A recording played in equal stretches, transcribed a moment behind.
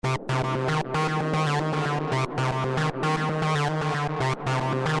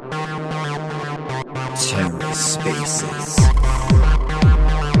TerraSpaces.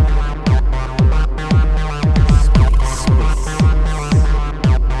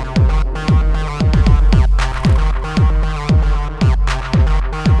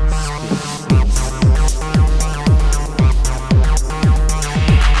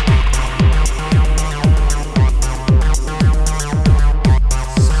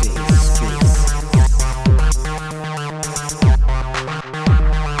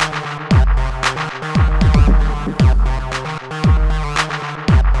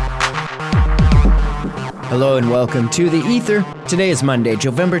 Hello and welcome to The Ether. Today is Monday,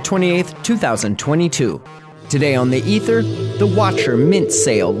 November 28th, 2022. Today on The Ether, the Watcher Mint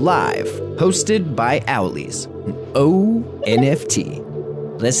Sale Live, hosted by Owlies, an OhhNFT.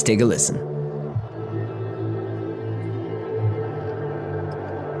 Let's take a listen.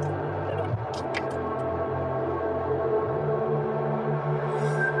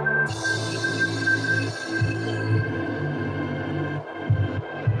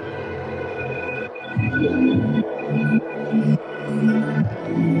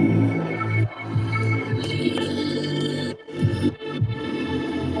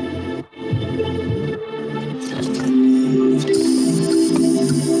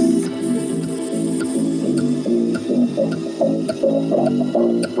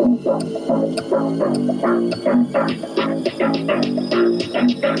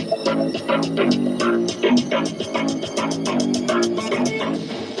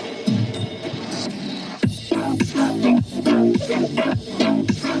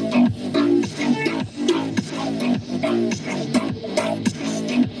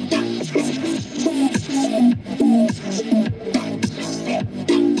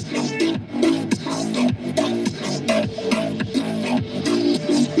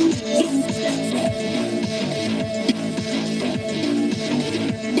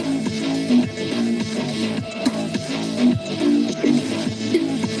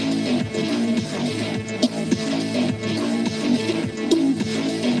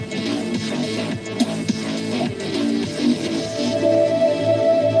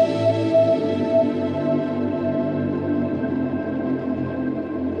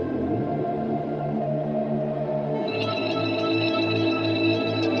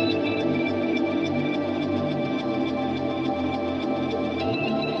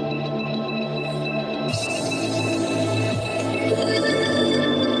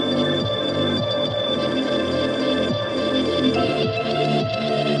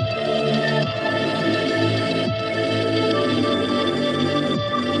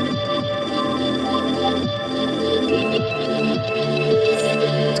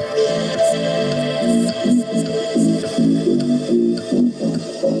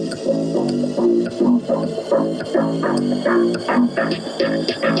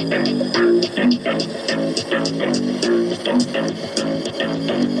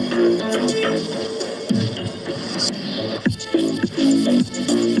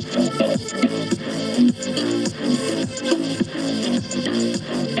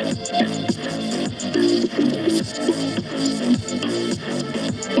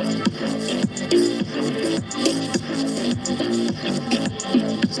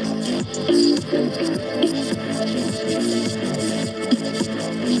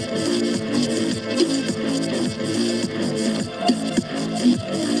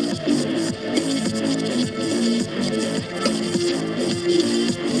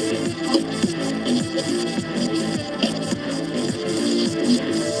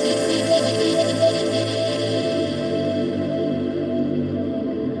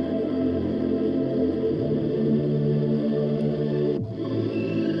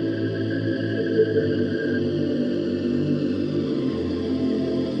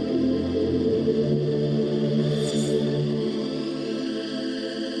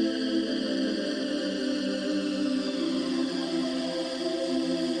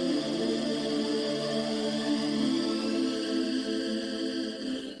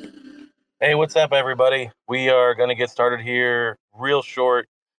 Hey, what's up, everybody? We are going to get started here real short.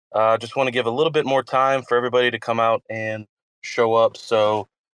 Just want to give a little bit more time for everybody to come out and show up. So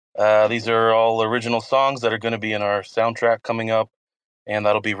these are all original songs that are going to be in our soundtrack coming up, and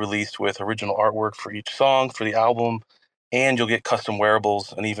that'll be released with original artwork for each song for the album. And you'll get custom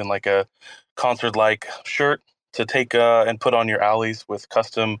wearables and even like a concert-like shirt to take and put on your Owlies with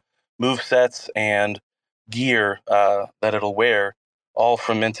custom move sets and gear that it'll wear, all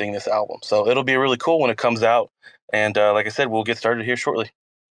from minting this album. So it'll be really cool when it comes out. And like I said, we'll get started here shortly.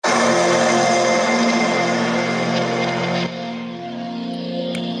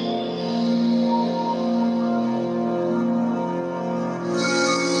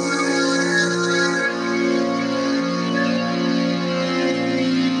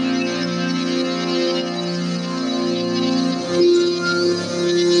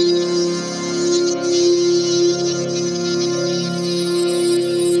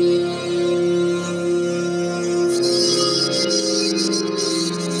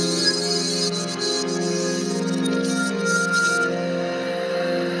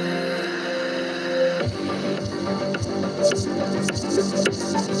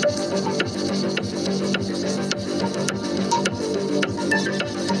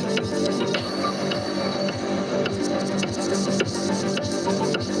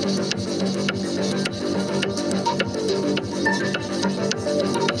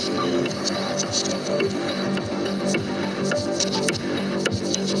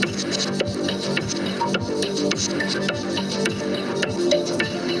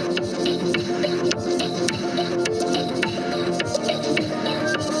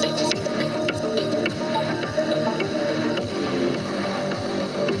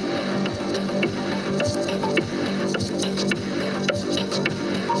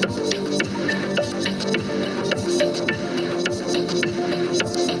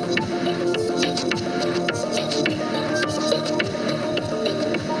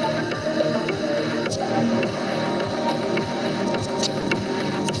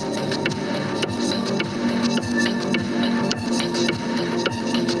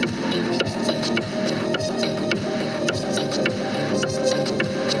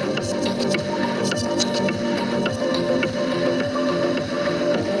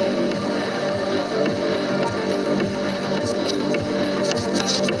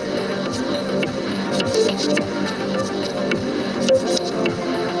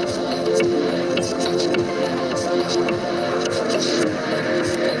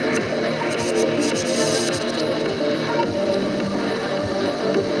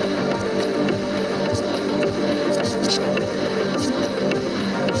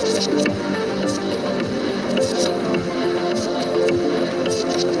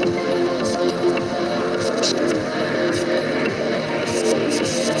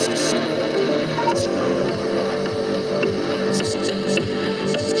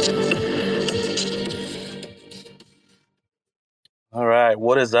 right,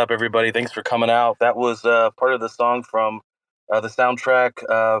 what is up, everybody? Thanks for coming out. That was part of the song from the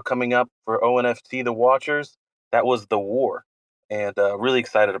soundtrack coming up for OhhNFT, The Watchers. That was The War, and really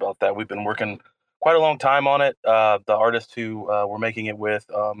excited about that. We've been working quite a long time on it. The artist who we're making it with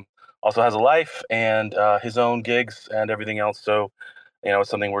also has a life and his own gigs and everything else. So, it's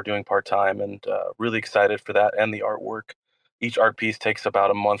something we're doing part-time, and really excited for that and the artwork. Each art piece takes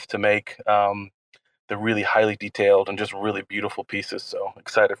about a month to make. They're really highly detailed and just really beautiful pieces. So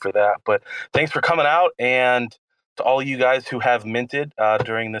excited for that. But thanks for coming out, and to all you guys who have minted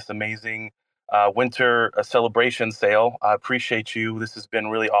during this amazing winter celebration sale. I appreciate you. This has been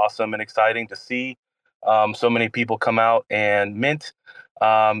really awesome and exciting to see so many people come out and mint.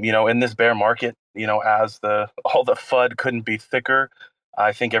 In this bear market, as all the FUD couldn't be thicker.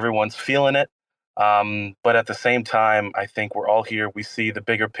 I think everyone's feeling it. But at the same time, I think we're all here. We see the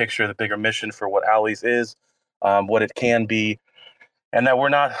bigger picture, the bigger mission for what Owlies is, what it can be, and that we're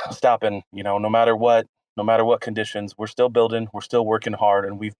not stopping. No matter what conditions, we're still building, we're still working hard,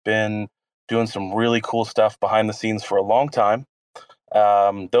 and we've been doing some really cool stuff behind the scenes for a long time.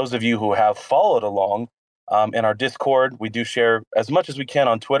 Those of you who have followed along in our Discord, we do share as much as we can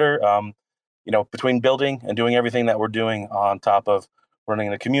on Twitter. Between building and doing everything that we're doing on top of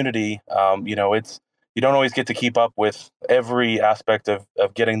running the community, it's you don't always get to keep up with every aspect of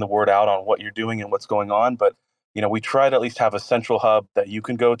getting the word out on what you're doing and what's going on. But we try to at least have a central hub that you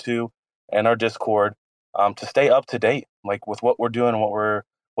can go to and our Discord to stay up to date, like with what we're doing and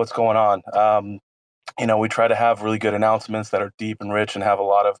what's going on. We try to have really good announcements that are deep and rich and have a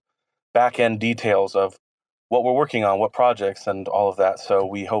lot of back end details of what we're working on, what projects, and all of that. So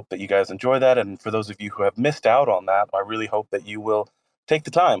we hope that you guys enjoy that. And for those of you who have missed out on that, I really hope that you will take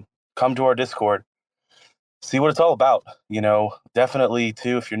the time, come to our Discord, see what it's all about. Definitely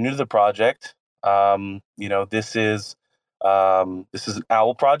too, if you're new to the project, this is an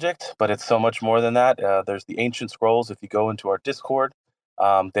owl project, but it's so much more than that. There's the ancient scrolls. If you go into our Discord,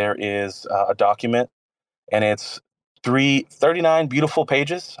 there is a document, and it's 39 beautiful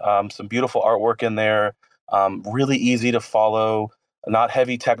pages, some beautiful artwork in there, really easy to follow, not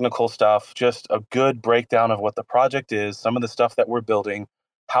heavy technical stuff, just a good breakdown of what the project is, some of the stuff that we're building,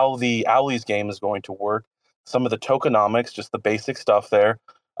 how the Owlies game is going to work, some of the tokenomics, just the basic stuff there,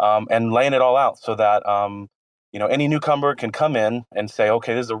 and laying it all out so that any newcomer can come in and say,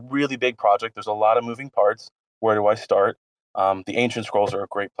 okay, this is a really big project. There's a lot of moving parts. Where do I start? The ancient scrolls are a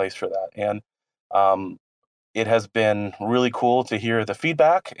great place for that. And it has been really cool to hear the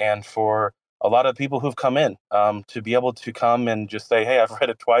feedback, and for a lot of people who've come in to be able to come and just say, hey, I've read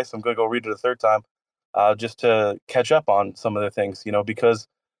it twice, I'm going to go read it a third time, just to catch up on some of the things, because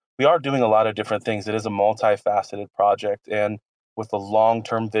we are doing a lot of different things. It is a multifaceted project, and with a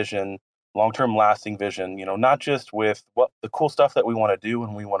long-term vision, long-term lasting vision, not just with what the cool stuff that we want to do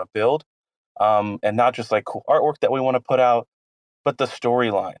and we want to build, and not just like cool artwork that we want to put out, but the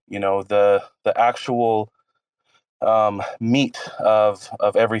storyline, the actual meat of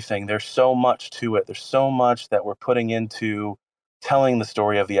everything. There's so much to it. There's so much that we're putting into telling the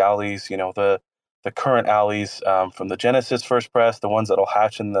story of the Owlies. The current Owlies from the Genesis first press, the ones that'll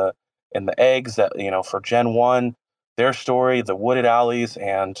hatch in the eggs that for Gen 1, their story, the wooded Owlies,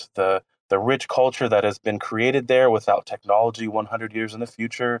 and the rich culture that has been created there without technology 100 years in the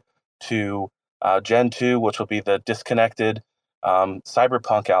future, to Gen 2, which will be the disconnected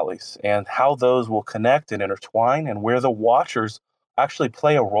cyberpunk Owlies, and how those will connect and intertwine, and where the Watchers actually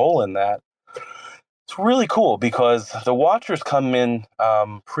play a role in that. It's really cool because the Watchers come in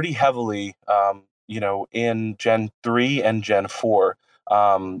pretty heavily, in Gen 3 and Gen 4.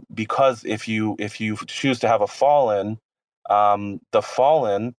 Because if you choose to have a Fallen, the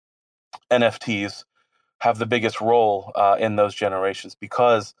Fallen NFTs have the biggest role in those generations,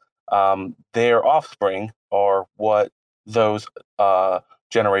 because their offspring are what those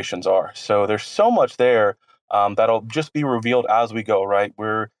generations are. So there's so much there that'll just be revealed as we go, right?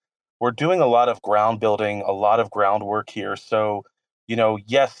 We're doing a lot of ground building, a lot of groundwork here. So,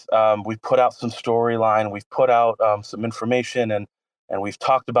 yes, we've put out some storyline, we've put out some information, and we've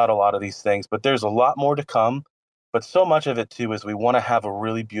talked about a lot of these things, but there's a lot more to come. But so much of it too is we want to have a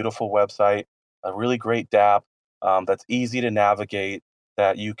really beautiful website, a really great DApp that's easy to navigate,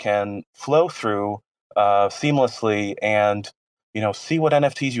 that you can flow through seamlessly, and see what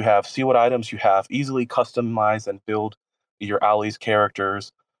NFTs you have, see what items you have, easily customize and build your Owlies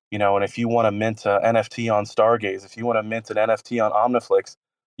characters. And if you want to mint an NFT on Stargaze, if you want to mint an NFT on Omniflix,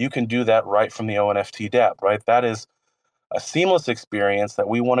 you can do that right from the OhhNFT DApp, right? That is a seamless experience that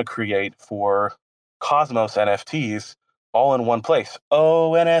we want to create for Cosmos NFTs, all in one place.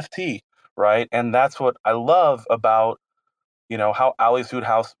 OhhNFT, right? And that's what I love about how Owlies Food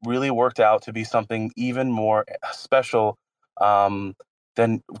House really worked out to be something even more special than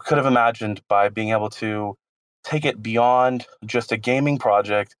we could have imagined by being able to take it beyond just a gaming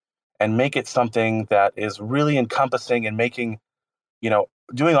project and make it something that is really encompassing and making,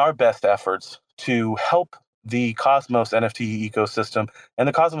 doing our best efforts to help the Cosmos NFT ecosystem and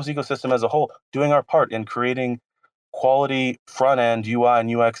the Cosmos ecosystem as a whole, doing our part in creating quality front end UI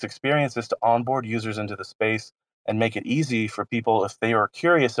and UX experiences to onboard users into the space and make it easy for people if they are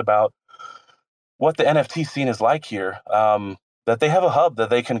curious about what the NFT scene is like here. That they have a hub that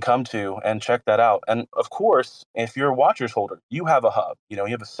they can come to and check that out. And of course, if you're a Watchers holder, you have a hub. You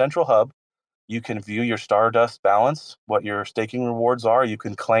have a central hub. You can view your Stardust balance, what your staking rewards are. You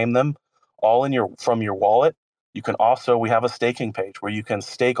can claim them all from your wallet. You can also, we have a staking page where you can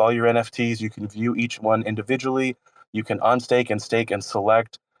stake all your NFTs. You can view each one individually. You can unstake and stake and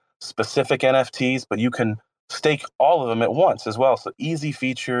select specific NFTs, but you can stake all of them at once as well. So easy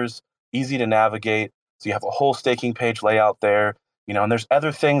features, easy to navigate. So you have a whole staking page layout there, and there's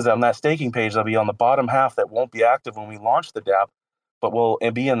other things on that staking page that'll be on the bottom half that won't be active when we launch the dApp, but will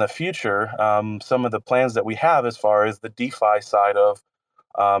be in the future. Some of the plans that we have as far as the DeFi side of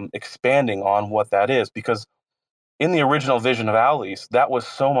expanding on what that is, because in the original vision of Owlies, that was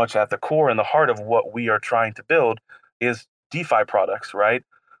so much at the core and the heart of what we are trying to build is DeFi products, right?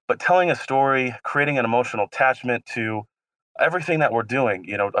 But telling a story, creating an emotional attachment to everything that we're doing,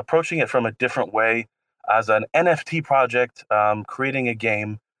 approaching it from a different way as an NFT project, creating a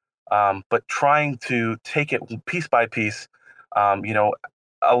game, but trying to take it piece by piece.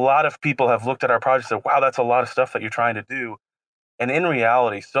 A lot of people have looked at our project and said, wow, that's a lot of stuff that you're trying to do. And in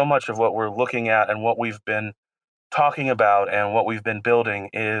reality, so much of what we're looking at and what we've been talking about and what we've been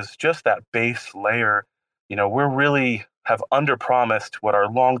building is just that base layer. We're really have underpromised what our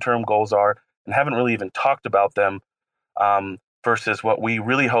long-term goals are and haven't really even talked about them, versus what we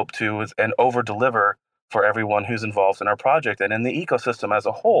really hope to is and over deliver for everyone who's involved in our project and in the ecosystem as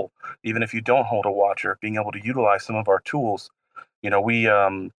a whole. Even if you don't hold a watcher, being able to utilize some of our tools. We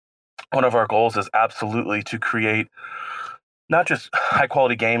one of our goals is absolutely to create not just high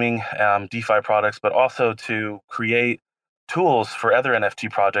quality gaming, DeFi products, but also to create tools for other NFT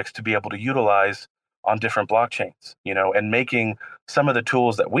projects to be able to utilize on different blockchains, and making some of the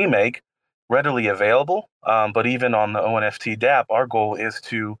tools that we make readily available. But even on the OhhNFT dApp, our goal is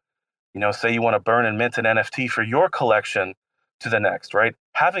to, say you want to burn and mint an NFT for your collection to the next, right?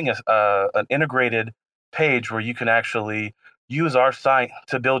 Having an integrated page where you can actually use our site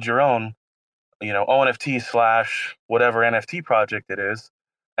to build your own OhhNFT slash whatever NFT project it is,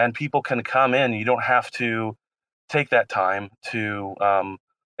 and people can come in. You don't have to take that time to,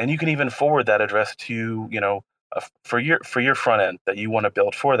 and you can even forward that address to, for your front end that you want to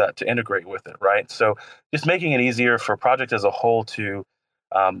build for that to integrate with it, right? So just making it easier for a project as a whole to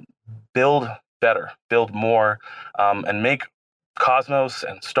build better, build more, and make Cosmos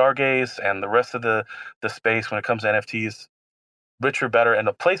and Stargaze and the rest of the space when it comes to NFTs richer, better, and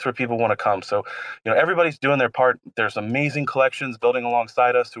a place where people want to come. So, everybody's doing their part. There's amazing collections building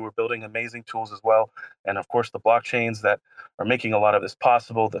alongside us who are building amazing tools as well. And of course, the blockchains that are making a lot of this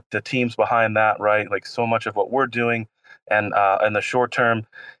possible, the teams behind that, right? Like so much of what we're doing and in the short term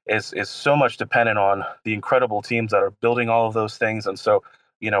is so much dependent on the incredible teams that are building all of those things. And so,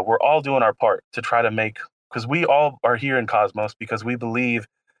 we're all doing our part to try to make, because we all are here in Cosmos because we believe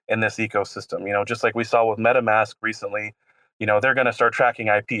in this ecosystem, just like we saw with MetaMask recently. They're going to start tracking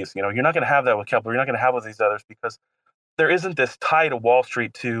IPs. You're not going to have that with Kepler. You're not going to have with these others because there isn't this tie to Wall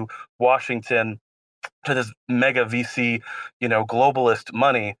Street, to Washington, to this mega VC, globalist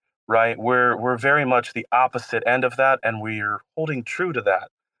money, right? We're very much the opposite end of that, and we're holding true to that.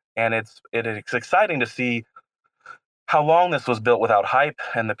 And it's exciting to see how long this was built without hype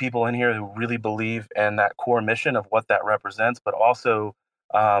and the people in here who really believe in that core mission of what that represents, but also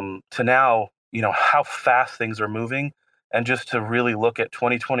to now, how fast things are moving, and just to really look at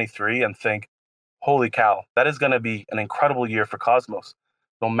 2023 and think, holy cow, that is going to be an incredible year for Cosmos.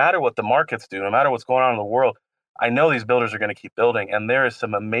 No matter what the markets do, no matter what's going on in the world, I know these builders are going to keep building, and there is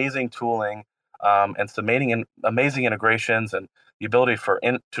some amazing tooling, and some amazing integrations, and the ability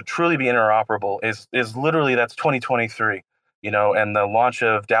to truly be interoperable is literally, that's 2023, and the launch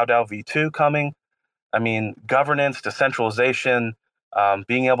of DAO V2 coming. I mean, governance, decentralization,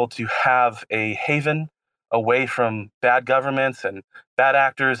 being able to have a haven away from bad governments and bad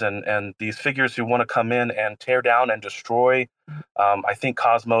actors and these figures who want to come in and tear down and destroy. I think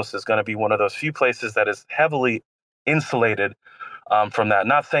Cosmos is going to be one of those few places that is heavily insulated from that.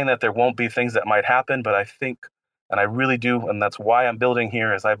 Not saying that there won't be things that might happen, but I think, and I really do, and that's why I'm building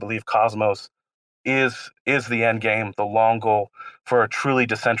here, is I believe Cosmos is the end game, the long goal for a truly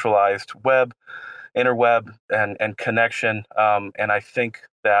decentralized web, interweb, and connection. And I think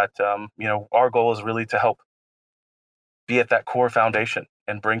that our goal is really to help be at that core foundation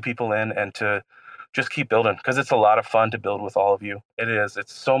and bring people in and to just keep building, because it's a lot of fun to build with all of you. It is.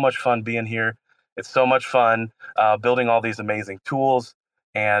 It's so much fun being here. It's so much fun building all these amazing tools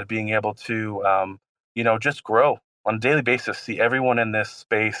and being able to, just grow on a daily basis. See everyone in this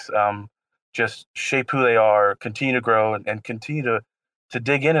space just shape who they are, continue to grow, and continue to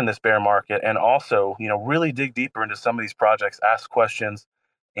dig in this bear market, and also, really dig deeper into some of these projects, ask questions,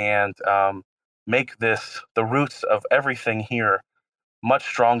 and make this the roots of everything here much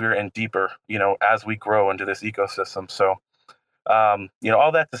stronger and deeper, as we grow into this ecosystem. So,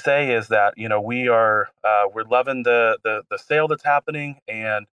 all that to say is that, we're loving the sale that's happening,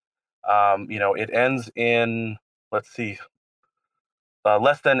 and, it ends in, let's see,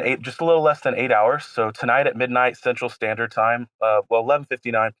 just a little less than 8 hours. So tonight at midnight Central Standard Time,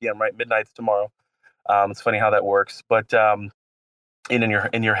 11:59 p.m. Right, midnight's tomorrow. It's funny how that works, but in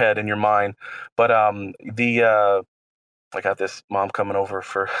your head, in your mind. But I got this mom coming over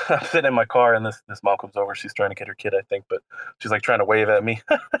for I'm sitting in my car, and this mom comes over. She's trying to get her kid, I think, but she's like trying to wave at me.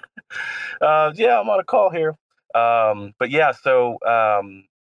 Yeah, I'm on a call here. But yeah, so I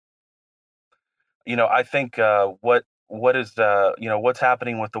think what is what's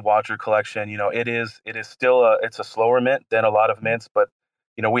happening with the Watcher collection. It is still it's a slower mint than a lot of mints, but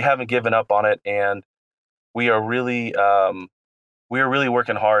we haven't given up on it, and we are really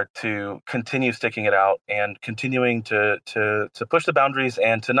working hard to continue sticking it out and continuing to push the boundaries,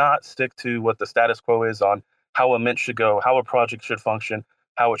 and to not stick to what the status quo is on how a mint should go, how a project should function,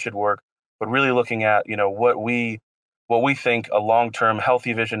 how it should work, but really looking at what we think a long-term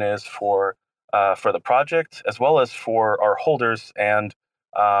healthy vision is for the project, as well as for our holders, and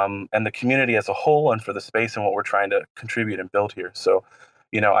the community as a whole, and for the space and what we're trying to contribute and build here. So,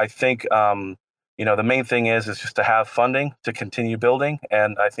 I think the main thing is just to have funding to continue building,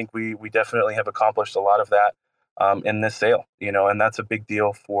 and I think we definitely have accomplished a lot of that in this sale. And that's a big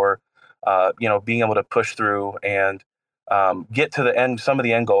deal for being able to push through and get to the end, some of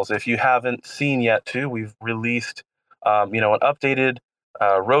the end goals. If you haven't seen yet, too, we've released an updated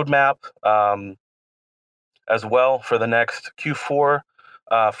roadmap as well for the next Q4,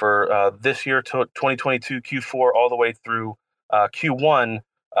 for this year, 2022 Q4, all the way through Q1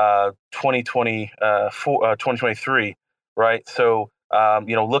 2023, right? So,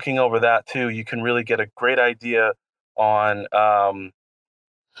 looking over that too, you can really get a great idea on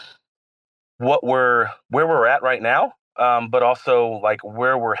where we're at right now, but also like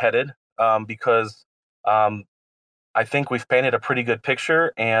where we're headed, because I think we've painted a pretty good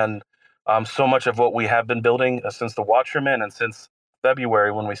picture, and so much of what we have been building since the Watcherman and since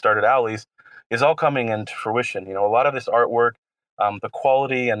February when we started Owlies is all coming into fruition. A lot of this artwork, the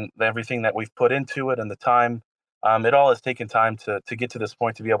quality and everything that we've put into it, and the time, it all has taken time to get to this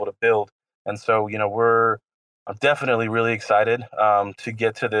point to be able to build. And so, I'm definitely really excited to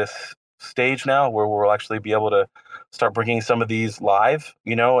get to this stage now where we'll actually be able to start bringing some of these live,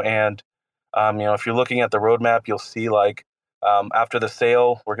 and if you're looking at the roadmap, you'll see after the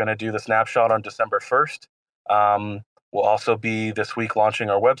sale, we're going to do the snapshot on December 1st. We'll also be this week launching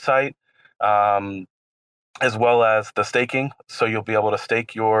our website, as well as the staking. So you'll be able to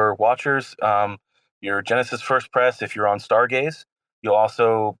stake your Watchers, your Genesis First Press if you're on Stargaze. You'll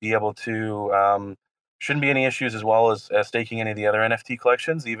also be able to, shouldn't be any issues, as well as staking any of the other NFT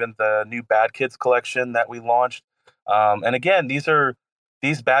collections, even the new Bad Kids collection that we launched. And again, these are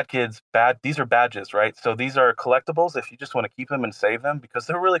badges, right? So these are collectibles if you just want to keep them and save them, because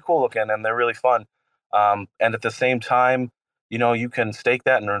they're really cool looking and they're really fun. And at the same time, you can stake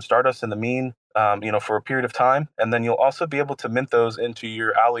that and earn Stardust in the mean, for a period of time. And then you'll also be able to mint those into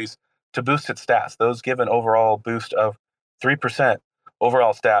your Owlies to boost its stats. Those give an overall boost of 3%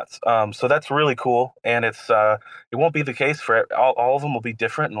 overall stats. So that's really cool. And it won't be the case for all of them. Will be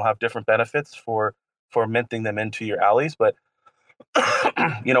different and will have different benefits for minting them into your Owlies. But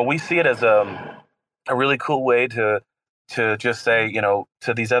we see it as a really cool way to just say,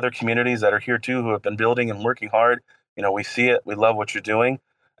 to these other communities that are here too, who have been building and working hard. We see it, we love what you're doing,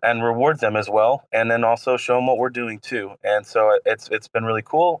 and reward them as well, and then also show them what we're doing too. And so it's been really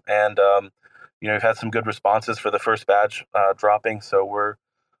cool, and we've had some good responses for the first batch dropping. So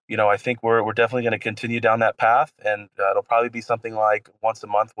I think we're definitely going to continue down that path, and it'll probably be something like once a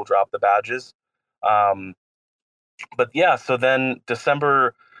month we'll drop the badges. But yeah, so then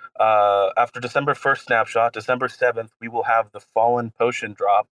after December 1st snapshot, December 7th, we will have the Fallen Potion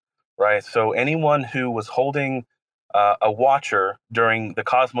drop, right? So anyone who was holding a watcher during the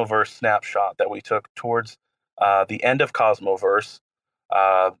Cosmoverse snapshot that we took towards the end of Cosmoverse,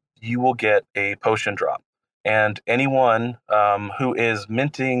 you will get a potion drop. And anyone who is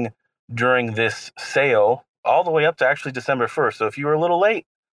minting during this sale, all the way up to actually December 1st. So if you were a little late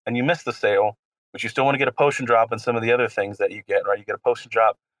and you missed the sale, but you still want to get a potion drop and some of the other things that you get, right? You get a potion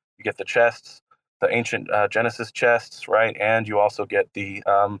drop, you get the chests, the ancient Genesis chests, right? And you also get the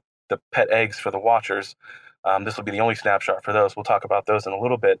pet eggs for the watchers. This will be the only snapshot for those. We'll talk about those in a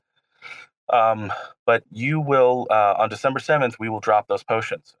little bit. But you will, on December 7th, we will drop those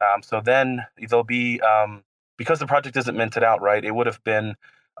potions. So then they'll be, because the project isn't minted out, right? It would have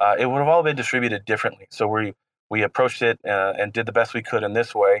all been distributed differently. So we approached it and did the best we could in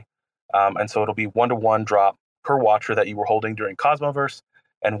this way. And so it'll be 1-to-1 drop per watcher that you were holding during Cosmoverse,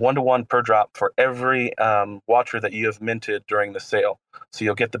 and 1-to-1 per drop for every watcher that you have minted during the sale. So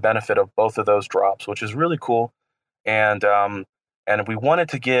you'll get the benefit of both of those drops, which is really cool. And we wanted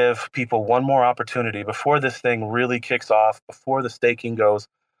to give people one more opportunity before this thing really kicks off, before the staking goes,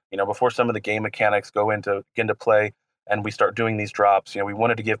 before some of the game mechanics go into play and we start doing these drops. We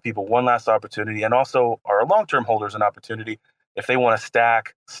wanted to give people one last opportunity, and also our long-term holders an opportunity. If they want to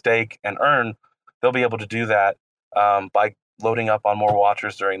stack, stake, and earn, they'll be able to do that by loading up on more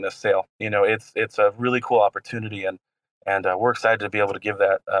watchers during this sale. It's a really cool opportunity, and we're excited to be able to give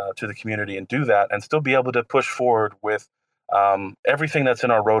that to the community and do that, and still be able to push forward with everything that's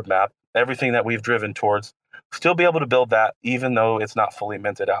in our roadmap, everything that we've driven towards, still be able to build that even though it's not fully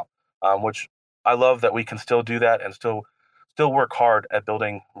minted out, which I love that we can still do that and still work hard at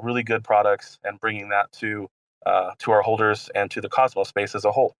building really good products and bringing that to our holders and to the Cosmos space as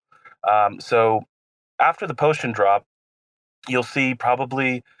a whole. So after the potion drop, you'll see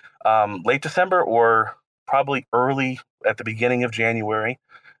probably late December or probably early at the beginning of January,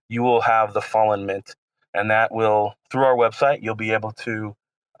 you will have the Fallen Mint. And that will, through our website, you'll be able to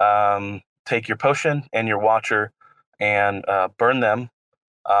take your potion and your watcher and burn them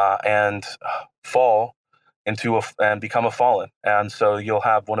and fall and become a fallen. And so you'll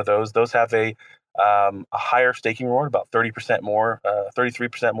have one of those. Those have a higher staking reward, about 30% more,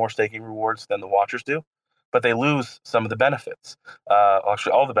 33% more staking rewards than the watchers do. But they lose some of the benefits,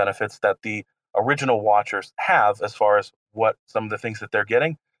 actually all the benefits that the original watchers have as far as what some of the things that they're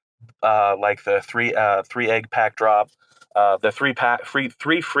getting, like the three egg pack drop, the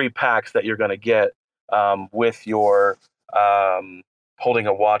three free packs that you're going to get with your holding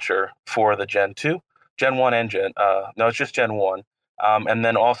a watcher for the Gen 2, Gen 1 and no, it's just Gen 1. And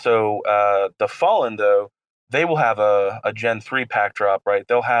then also the Fallen, though, they will have a Gen 3 pack drop, right?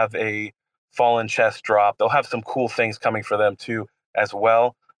 They'll have a Fallen chest drop. They'll have some cool things coming for them too as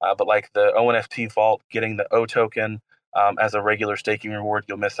well. But like the OhhNFT vault, getting the O token as a regular staking reward,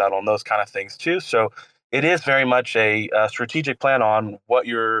 you'll miss out on those kind of things too. So it is very much a strategic plan on what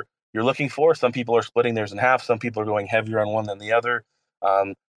you're looking for. Some people are splitting theirs in half. Some people are going heavier on one than the other.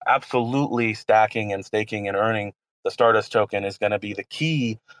 Absolutely stacking and staking and earning the Stardust token is going to be the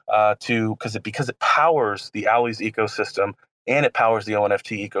key because it powers the Owlies ecosystem and it powers the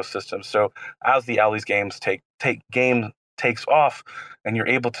OhhNFT ecosystem. So as the Owlies games takes off and you're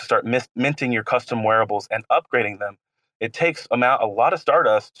able to start minting your custom wearables and upgrading them, it takes a lot of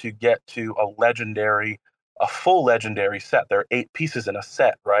Stardust to get to a full legendary set. There are 8 pieces in a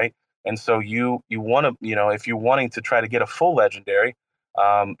set, right? And so you want to, if you're wanting to try to get a full legendary,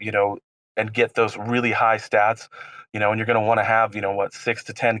 and get those really high stats, and you're going to want to have, 6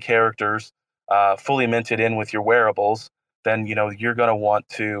 to 10 characters fully minted in with your wearables, then, you're going to want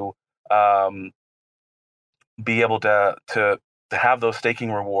to be able to have those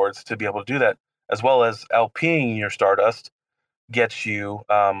staking rewards to be able to do that, as well as LPing your Stardust gets you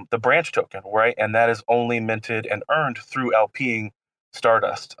the branch token, right? And that is only minted and earned through LPing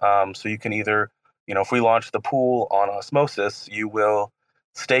Stardust. So you can either, if we launch the pool on Osmosis, you will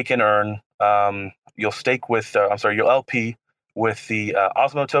stake and earn. You'll stake with, you'll LP with the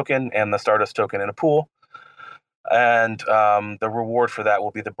Osmo token and the Stardust token in a pool. And the reward for that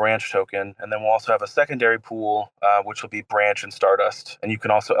will be the branch token. And then we'll also have a secondary pool, which will be branch and Stardust. And you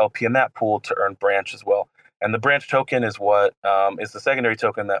can also LP in that pool to earn branch as well. And the branch token is what is the secondary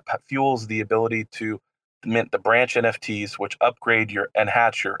token that fuels the ability to mint the branch NFTs, which upgrade and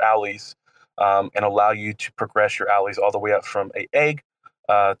hatch your Owlies and allow you to progress your Owlies all the way up from an egg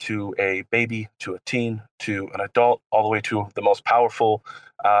to a baby, to a teen, to an adult, all the way to the most powerful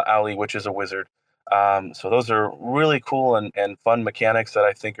Owlie, which is a wizard. So those are really cool and fun mechanics that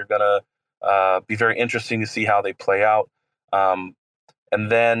I think are going to be very interesting to see how they play out. And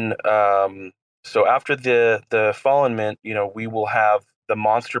then, so after the Fallen Mint, we will have the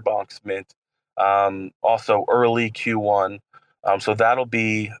Monster Box Mint, Also early Q1. So it'll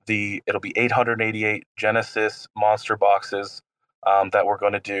be 888 Genesis monster boxes that we're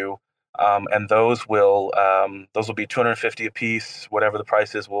going to do. And those will be 250 a piece. Whatever the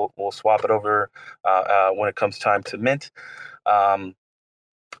price is, we'll swap it over when it comes time to mint. And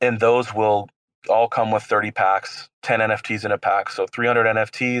those will all come with 30 packs, 10 NFTs in a pack. So 300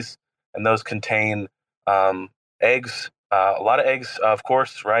 NFTs, and those contain eggs, a lot of eggs, of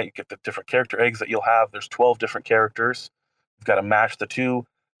course, right? You get the different character eggs that you'll have. There's 12 different characters. You've got to match the 2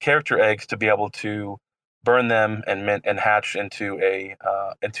 character eggs to be able to burn them and mint and hatch into a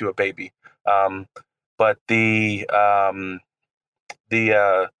baby. But who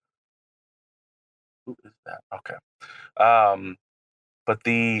is that? Okay. But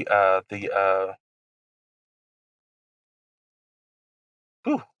whew,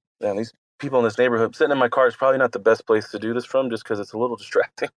 man, these people in this neighborhood, sitting in my car is probably not the best place to do this from, just because it's a little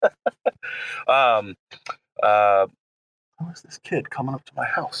distracting. um, uh, who is this kid coming up to my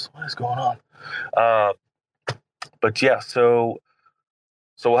house? What is going on? Uh, but yeah, so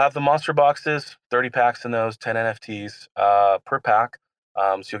we'll have the monster boxes, 30 packs in those, 10 NFTs per pack.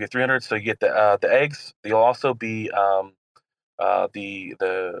 So you'll get 300. So you get the eggs. You'll also be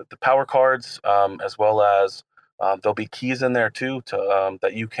the power cards, as well as there'll be keys in there too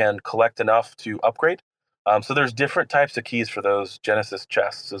that you can collect enough to upgrade. So there's different types of keys for those Genesis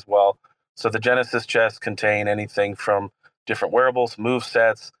chests as well. So the Genesis chests contain anything from different wearables, move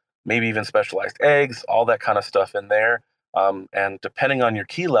sets, maybe even specialized eggs, all that kind of stuff in there. And depending on your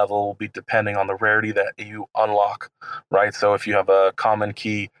key level will be depending on the rarity that you unlock, right? So if you have a common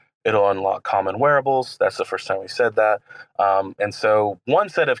key, it'll unlock common wearables. That's the first time we said that. And so one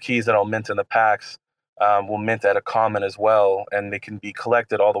set of keys that I'll mint in the packs will mint at a common as well, and they can be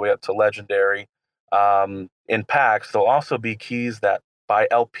collected all the way up to legendary. In packs, there'll also be keys that by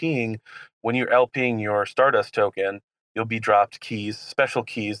LPing, when you're LPing your Stardust token, you'll be dropped keys, special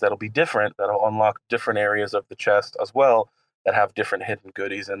keys that'll be different, that'll unlock different areas of the chest as well, that have different hidden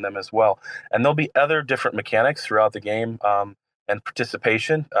goodies in them as well. And there'll be other different mechanics throughout the game. And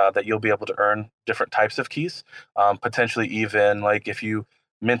participation that you'll be able to earn different types of keys. Potentially even like if you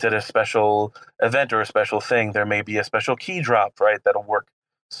minted a special event or a special thing, there may be a special key drop, right? That'll work.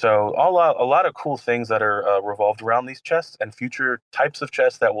 So a lot of cool things that are revolved around these chests and future types of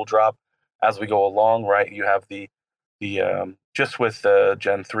chests that will drop as we go along, right? You have the just with the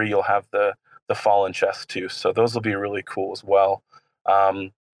Gen 3, you'll have the Fallen chest too. So those will be really cool as well.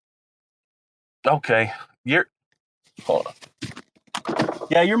 Okay, hold on.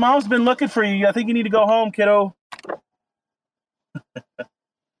 Yeah, your mom's been looking for you. I think you need to go home, kiddo.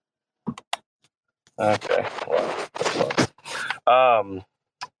 Okay. Well, that's fun.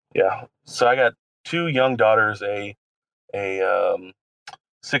 Yeah. So I got 2 young daughters, a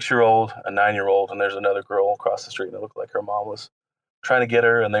 6-year-old, a 9-year-old, and there's another girl across the street that looked like her mom was trying to get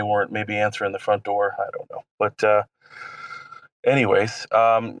her, and they weren't maybe answering the front door. I don't know. But anyways,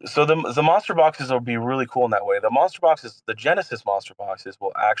 so the monster boxes will be really cool in that way. The Genesis monster boxes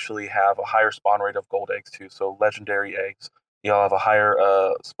will actually have a higher spawn rate of gold eggs too. So legendary eggs, you'll have a higher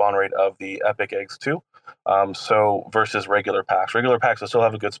spawn rate of the epic eggs too. So versus regular packs. Regular packs will still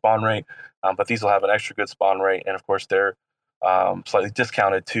have a good spawn rate, but these will have an extra good spawn rate, and of course they're slightly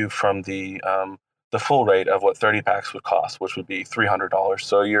discounted too from the full rate of what 30 packs would cost, which would be $300.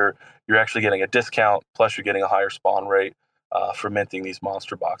 So you're actually getting a discount, plus you're getting a higher spawn rate for minting these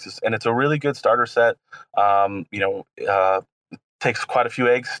monster boxes. And it's a really good starter set. Takes quite a few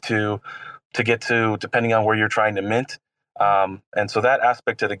eggs to get to, depending on where you're trying to mint. And so that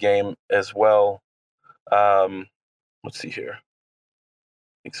aspect of the game as well. Let's see here.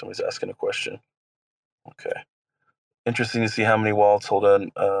 I think somebody's asking a question. Okay. Interesting to see how many wallets hold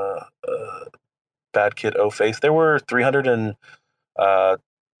on Bad Kid O Face. There were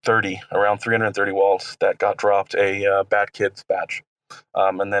 330, around 330 wallets that got dropped a Bad Kids badge.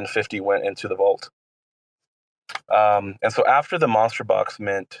 And then 50 went into the vault. And so after the monster box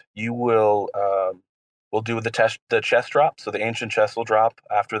mint, you will we'll do the chest drop. So the ancient chest will drop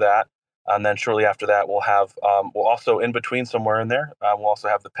after that, and then shortly after that, we'll have we'll also in between somewhere in there, we'll also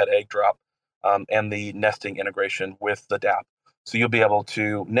have the pet egg drop and the nesting integration with the DApp. So you'll be able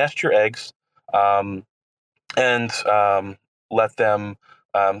to nest your eggs and let them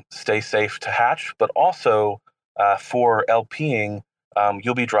stay safe to hatch, but also for LPing,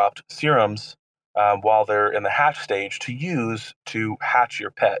 you'll be dropped serums while they're in the hatch stage to use to hatch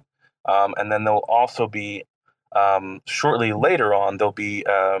your pet. And then there'll also be shortly later on there'll be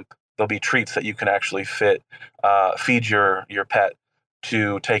treats that you can actually feed your pet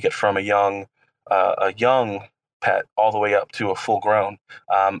to take it from a young pet all the way up to a full grown.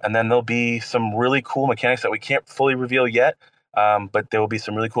 And then there'll be some really cool mechanics that we can't fully reveal yet. But there will be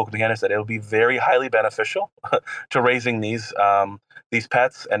some really cool mechanics that it'll be very highly beneficial to raising these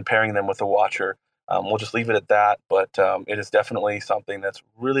pets and pairing them with a watcher. We'll just leave it at that, but it is definitely something that's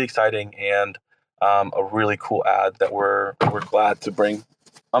really exciting and a really cool ad that we're glad to bring.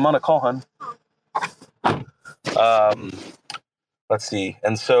 I'm on a call, hun. Let's see.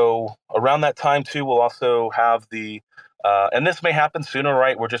 And so around that time too, we'll also have and this may happen sooner,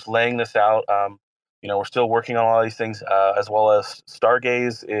 right? We're just laying this out. We're still working on all these things, as well as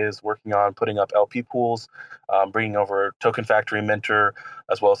Stargaze is working on putting up LP pools, bringing over Token Factory Minter,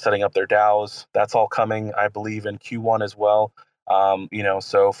 as well as setting up their DAOs. That's all coming, I believe, in Q1 as well.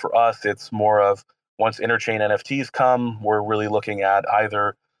 So for us, it's more of once interchain NFTs come, we're really looking at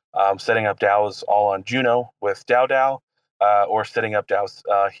either setting up DAOs all on Juno with DAO, or setting up DAOs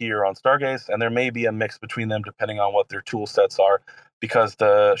here on Stargaze. And there may be a mix between them depending on what their tool sets are, because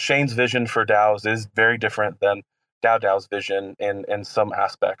the Shane's vision for DAOs is very different than DAO's vision in some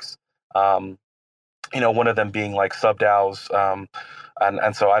aspects. One of them being like sub DAOs.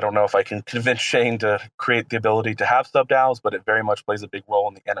 And so I don't know if I can convince Shane to create the ability to have sub DAOs, but it very much plays a big role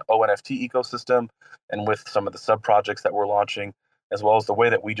in the OhhNFT ecosystem and with some of the sub projects that we're launching, as well as the way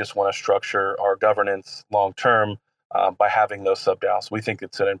that we just want to structure our governance long term by having those sub DAOs. We think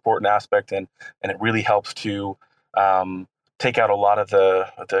it's an important aspect, and it really helps to take out a lot of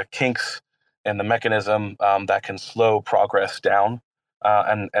the kinks in the mechanism that can slow progress down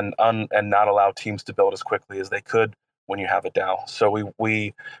and not allow teams to build as quickly as they could when you have a DAO. So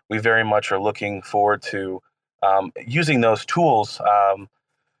we very much are looking forward to using those tools,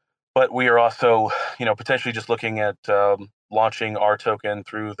 but we are also potentially just looking at launching our token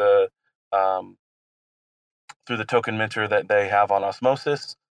through the token minter that they have on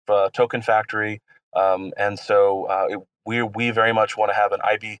Osmosis, Token Factory, and so we very much want to have an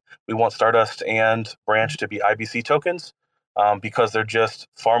IB. We want Stardust and Branch to be IBC tokens because they're just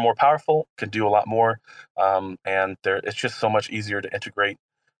far more powerful, can do a lot more, and it's just so much easier to integrate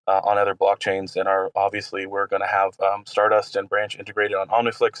on other blockchains. And obviously we're going to have Stardust and Branch integrated on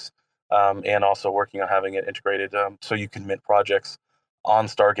Omniflix, and also working on having it integrated so you can mint projects on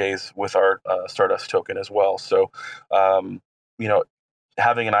Stargaze with our Stardust token as well. So,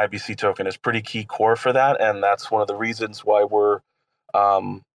 having an IBC token is pretty key core for that, and that's one of the reasons why we're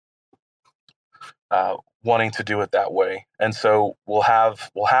wanting to do it that way. And so we'll have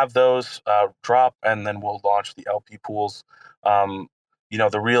those drop, and then we'll launch the LP pools.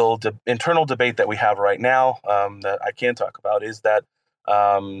 The real internal debate that we have right now that I can talk about is that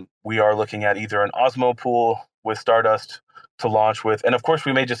we are looking at either an Osmo pool with Stardust to launch with, and of course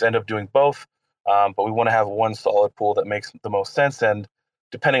we may just end up doing both, but we want to have one solid pool that makes the most sense. And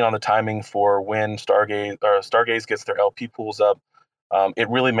depending on the timing for when Stargaze gets their LP pools up, it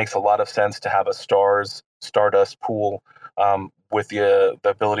really makes a lot of sense to have a Stardust pool with the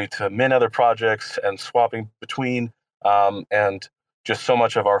ability to mint other projects and swapping between, and just so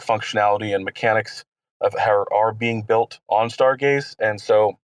much of our functionality and mechanics of how are being built on Stargaze. And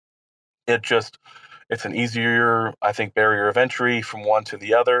so it's an easier, I think, barrier of entry from one to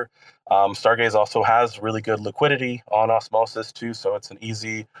the other. Stargaze also has really good liquidity on Osmosis too, so it's an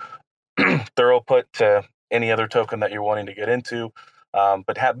easy thorough put to any other token that you're wanting to get into.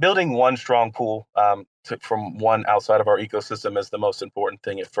 But building one strong pool from one outside of our ecosystem is the most important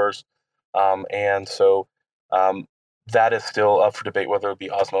thing at first. And so that is still up for debate, whether it be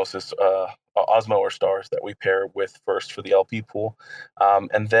Osmosis, Osmo or Stars that we pair with first for the LP pool.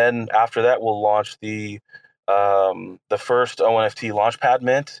 And then after that, we'll launch the first OhhNFT Launchpad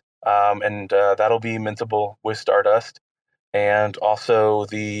mint, and that'll be mintable with Stardust, and also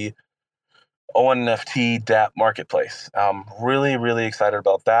the OhhNFT dApp marketplace. Really, really excited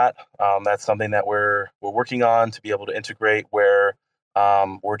about that. That's something that we're working on to be able to integrate, where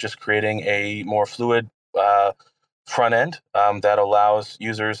we're just creating a more fluid front end that allows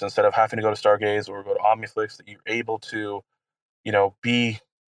users, instead of having to go to Stargaze or go to Omniflix, that you're able to, be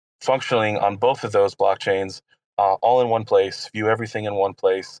functioning on both of those blockchains all in one place, view everything in one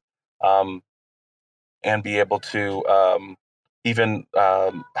place, and be able to even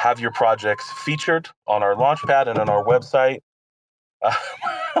have your projects featured on our Launchpad and on our website.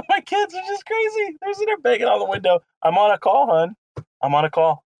 My kids are just crazy. They're sitting there banging on the window. I'm on a call, hon. I'm on a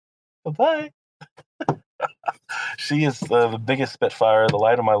call. Bye-bye. She is the biggest Spitfire, the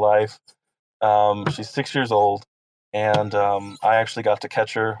light of my life. She's 6 years old, and I actually got to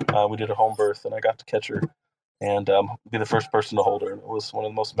catch her. We did a home birth, and I got to catch her and be the first person to hold her. It was one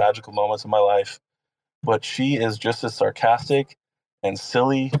of the most magical moments of my life. But she is just as sarcastic and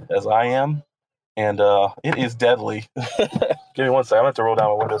silly as I am, and it is deadly. Give me one second. I'm gonna have to roll down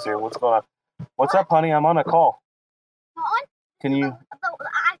my windows here. What's going on? What's up, honey? I'm on a call. Can you?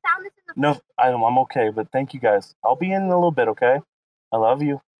 I found this in the. No, I'm okay, but thank you guys. I'll be in a little bit, okay? I love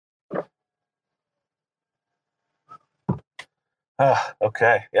you.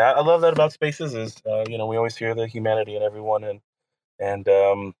 Okay. Yeah, I love that about spaces is, we always hear the humanity in everyone, and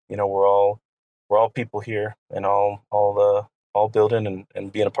we're all people here, and all building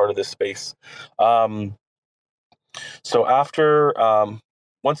and being a part of this space. So after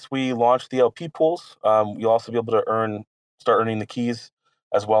once we launch the LP pools, you'll also be able to start earning the keys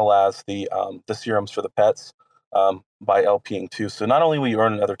as well as the serums for the pets by LPing too. So not only will you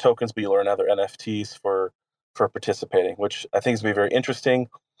earn other tokens, but you'll earn other NFTs for participating, which I think is going to be very interesting.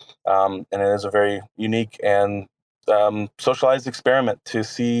 And it is a very unique and socialized experiment to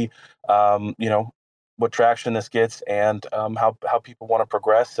see, what traction this gets and how people want to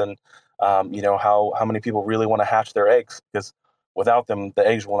progress and how many people really want to hatch their eggs, because without them, the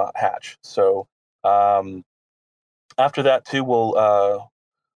eggs will not hatch. So um, after that too, we'll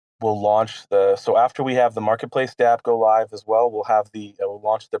launch so after we have the marketplace dApp go live as well, we'll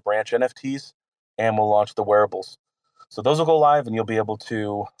launch the branch NFTs, and we'll launch the wearables. So those will go live, and you'll be able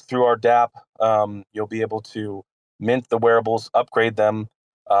to, through our dApp, you'll be able to mint the wearables, upgrade them,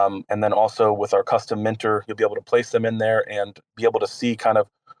 and then also with our custom minter, you'll be able to place them in there and be able to see kind of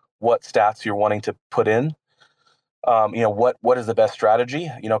what stats you're wanting to put in. What is the best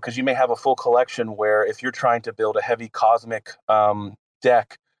strategy? Because you may have a full collection where if you're trying to build a heavy cosmic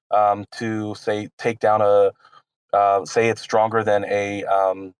deck to say take down say it's stronger than a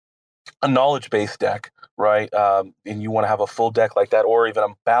knowledge-based deck, right? And you want to have a full deck like that, or even a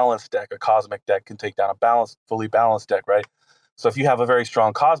balanced deck. A cosmic deck can take down a fully balanced deck, right? So if you have a very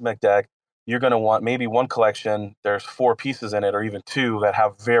strong cosmic deck, you're going to want maybe one collection, there's 4 pieces in it, or even 2 that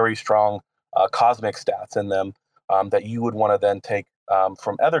have very strong cosmic stats in them, that you would want to then take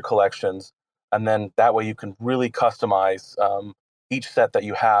from other collections. And then that way you can really customize each set that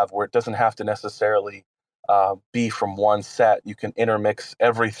you have, where it doesn't have to necessarily be from one set. You can intermix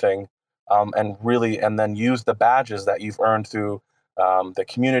everything, and then use the badges that you've earned through the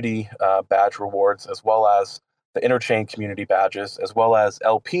community badge rewards, as well as the interchain community badges, as well as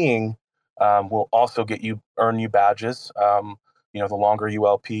LPing will also earn you badges. The longer you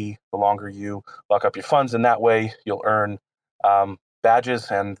LP, the longer you lock up your funds, and that way you'll earn badges.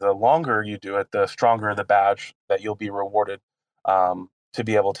 And the longer you do it, the stronger the badge that you'll be rewarded to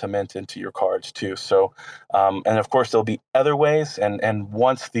be able to mint into your cards too. So, and of course there'll be other ways. And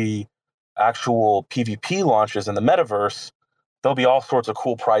once the actual PvP launches in the metaverse, there'll be all sorts of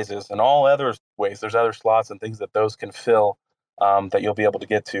cool prizes and all other ways. There's other slots and things that those can fill that you'll be able to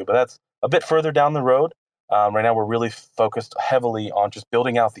get to. But that's a bit further down the road. Right now, we're really focused heavily on just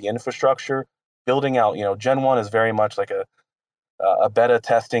building out the infrastructure, building out, Gen 1 is very much like a beta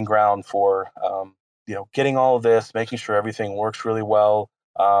testing ground for, getting all of this, making sure everything works really well,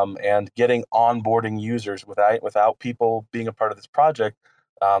 and getting onboarding users without people being a part of this project.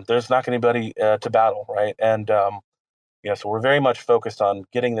 There's not going to be anybody to battle, right? And so we're very much focused on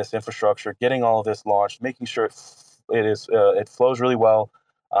getting this infrastructure, getting all of this launched, making sure it flows really well,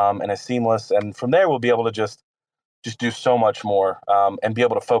 and is seamless. And from there, we'll be able to just do so much more, and be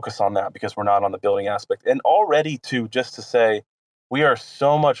able to focus on that, because we're not on the building aspect. And already, just to say, we are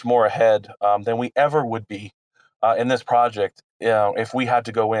so much more ahead than we ever would be in this project. If we had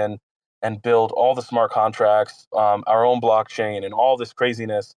to go in and build all the smart contracts, our own blockchain, and all this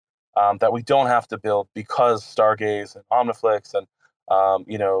craziness that we don't have to build, because Stargaze and Omniflix and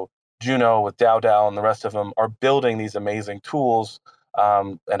Juno with DAO and the rest of them are building these amazing tools,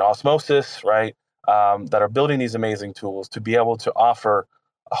 and Osmosis, right? That are building these amazing tools to be able to offer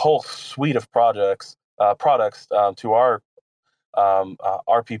a whole suite of products to our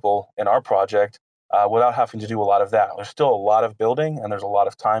people in our project, without having to do a lot of that. There's still a lot of building, and there's a lot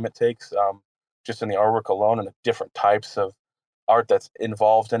of time it takes, just in the artwork alone, and the different types of art that's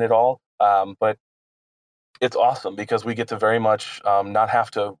involved in it all. But it's awesome because we get to very much not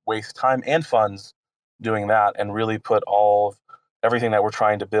have to waste time and funds doing that, and really put all of everything that we're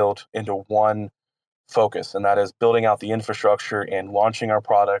trying to build into one focus, and that is building out the infrastructure and launching our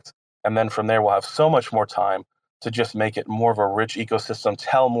product. And then from there, we'll have so much more time to just make it more of a rich ecosystem,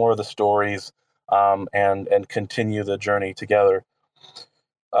 tell more of the stories, and continue the journey together.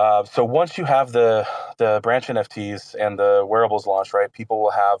 So once you have the branch NFTs and the wearables launch, right, people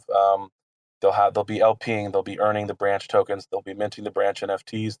will have they'll be LPing, they'll be earning the branch tokens, they'll be minting the branch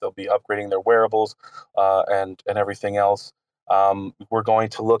NFTs, they'll be upgrading their wearables, and everything else. We're going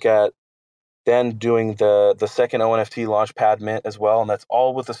to look at then doing the second ONFT Launchpad mint as well, and that's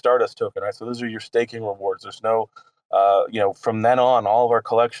all with the Stardust token, right? So those are your staking rewards. There's no, from then on, all of our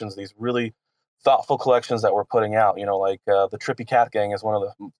collections, these really thoughtful collections that we're putting out, like the Trippy Cat Gang is one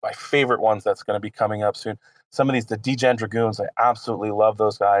of my favorite ones that's going to be coming up soon. Some of these, the Degen Dragoons, I absolutely love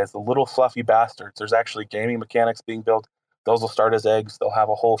those guys. The little fluffy bastards, there's actually gaming mechanics being built. Those will start as eggs. They'll have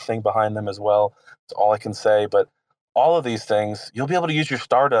a whole thing behind them as well. That's all I can say. But all of these things, you'll be able to use your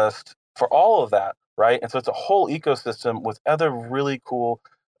Stardust for all of that, right? And so it's a whole ecosystem with other really cool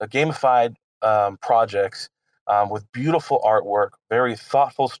gamified projects with beautiful artwork, very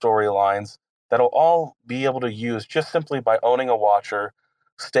thoughtful storylines that'll all be able to use just simply by owning a watcher,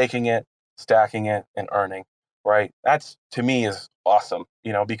 staking it, stacking it, and earning, right? That's, to me, is awesome,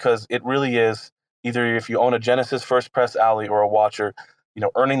 because it really is either if you own a Genesis First Press Alley or a watcher,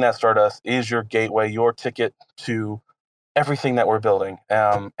 earning that Stardust is your gateway, your ticket to everything that we're building.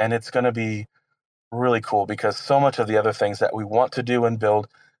 And it's going to be really cool because so much of the other things that we want to do and build,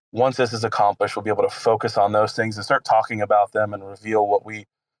 once this is accomplished, we'll be able to focus on those things and start talking about them and reveal what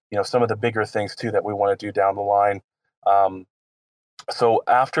some of the bigger things too that we want to do down the line. So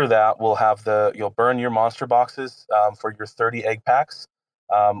after that, you'll burn your monster boxes for your 30 egg packs.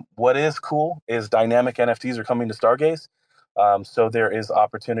 What is cool is dynamic NFTs are coming to Stargaze. So there is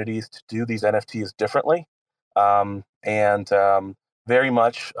opportunities to do these NFTs differently. And very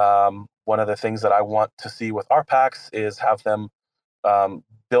much one of the things that I want to see with our packs is have them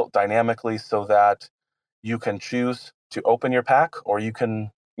built dynamically so that you can choose to open your pack, or you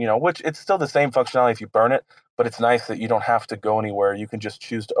can, which it's still the same functionality if you burn it, but it's nice that you don't have to go anywhere. You can just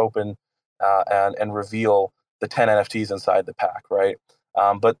choose to open and reveal the 10 NFTs inside the pack, right?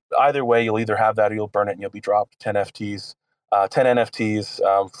 But either way, you'll either have that or you'll burn it and you'll be dropped 10 NFTs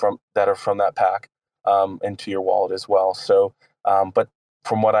from that pack into your wallet as well. So, but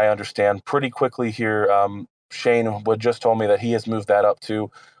from what I understand, pretty quickly here, Shane would just told me that he has moved that up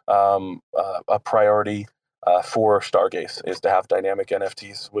to a priority for Stargaze is to have dynamic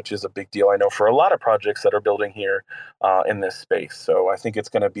NFTs, which is a big deal, I know, for a lot of projects that are building here in this space. So I think it's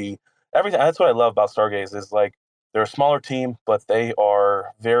going to be everything. That's what I love about Stargaze is like they're a smaller team, but they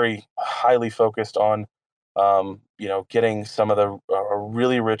are very highly focused on getting some of the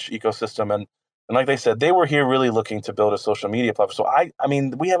really rich ecosystem. And like they said, they were here really looking to build a social media platform. So I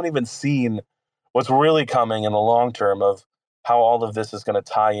mean, we haven't even seen what's really coming in the long term of how all of this is going to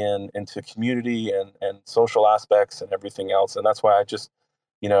tie into community and social aspects and everything else. And that's why I just,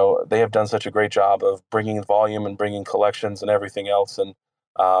 they have done such a great job of bringing volume and bringing collections and everything else. And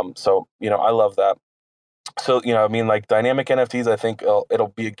so, I love that. So, I mean, like dynamic NFTs, I think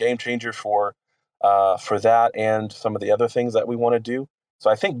it'll be a game changer for that and some of the other things that we want to do. So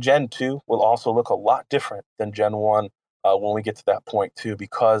I think Gen 2 will also look a lot different than Gen 1 when we get to that point too,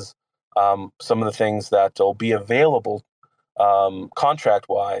 because some of the things that will be available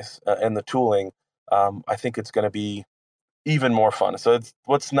contract-wise and the tooling, I think it's going to be even more fun. So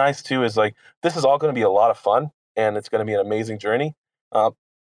what's nice too is like this is all going to be a lot of fun and it's going to be an amazing journey.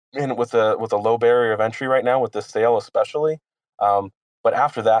 And with a low barrier of entry right now with this sale especially. But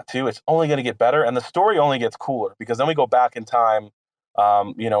after that too, it's only going to get better, and the story only gets cooler because then we go back in time,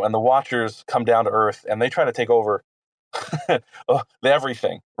 and the Watchers come down to Earth and they try to take over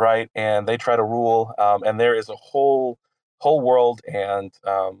everything, right? And they try to rule, and there is a whole world and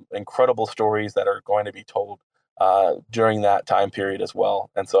incredible stories that are going to be told during that time period as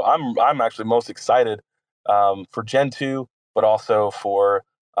well. And so I'm actually most excited for Gen 2, but also for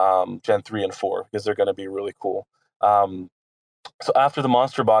Gen 3 and 4 because they're going to be really cool. So after the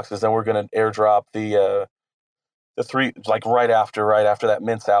monster boxes, then we're going to airdrop the three, like right after that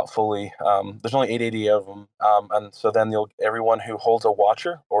mints out fully. There's only 880 of them, and so then everyone who holds a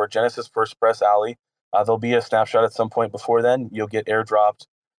watcher or a Genesis First Press Alley, there'll be a snapshot at some point before then. You'll get airdropped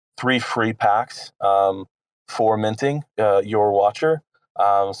 3 free packs for minting your watcher.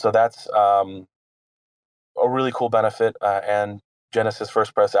 So that's a really cool benefit. And Genesis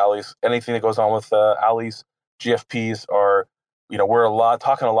First Press Allies, anything that goes on with Allies, GFPs are, we're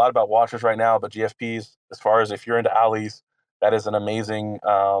talking a lot about watchers right now, but GFPs, as far as if you're into Allies, that is an amazing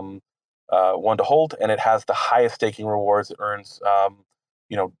one to hold, and it has the highest staking rewards. It earns,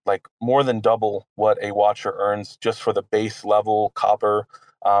 like more than double what a watcher earns just for the base level copper.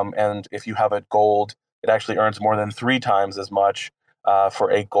 And if you have a gold, it actually earns more than 3 times as much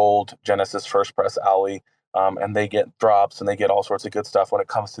for a gold Genesis First Press Alley. And they get drops and they get all sorts of good stuff when it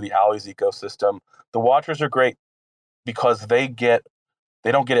comes to the Owlies ecosystem. The watchers are great because they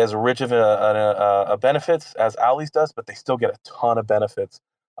don't get as rich of a benefits as Owlies does, but they still get a ton of benefits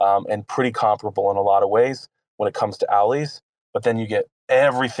and pretty comparable in a lot of ways when it comes to Owlies. But then you get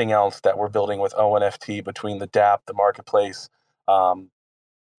everything else that we're building with OhhNFT between the DApp, the marketplace, and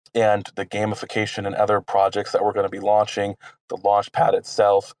the gamification and other projects that we're going to be launching, the launchpad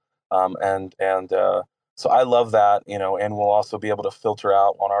itself, so I love that, and we'll also be able to filter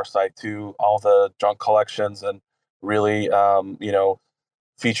out on our site too all the junk collections and really,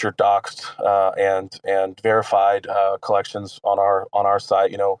 featured, doxed, and verified collections on our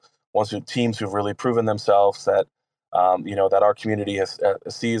site. Teams who've really proven themselves that that our community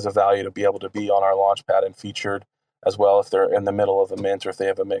sees a value to be able to be on our launchpad and featured as well if they're in the middle of a mint or if they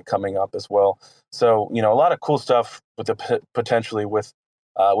have a mint coming up as well. So a lot of cool stuff with potentially with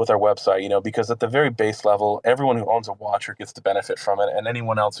our website. Because at the very base level, everyone who owns a watcher gets to benefit from it, and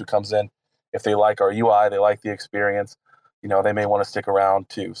anyone else who comes in, if they like our UI, they like the experience, they may want to stick around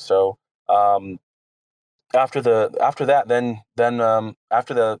too. So after that,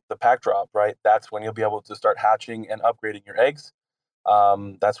 after the pack drop, right, that's when you'll be able to start hatching and upgrading your eggs.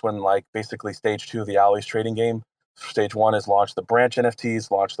 That's when, like, basically stage 2 of the Owlies trading game. Stage 1 is launch the branch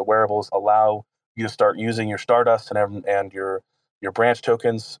NFTs, launch the wearables, allow you to start using your Stardust and your branch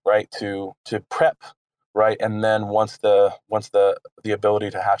tokens, right, to prep, right, and then once the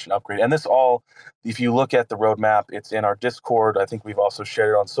ability to hatch and upgrade. And this all, if you look at the roadmap, it's in our Discord. I think we've also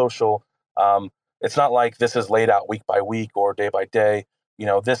shared it on social. It's not like this is laid out week by week or day by day.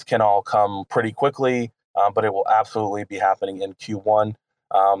 This can all come pretty quickly, but it will absolutely be happening in Q1.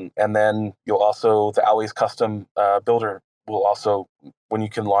 And then the Owlies custom builder will also, when you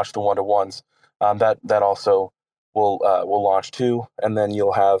can launch the one-to-ones, that also will launch too. And then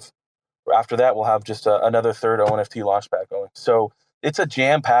after that, we'll have just another third OhhNFT launchpad going. So it's a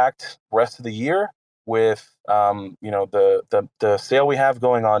jam-packed rest of the year with the sale we have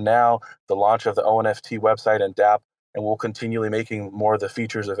going on now, the launch of the OhhNFT website and DApp, and we'll continually making more of the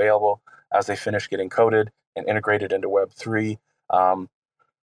features available as they finish getting coded and integrated into Web3. And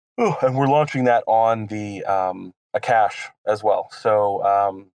we're launching that on the a cache as well.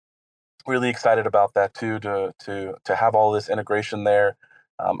 So really excited about that too, to have all this integration there.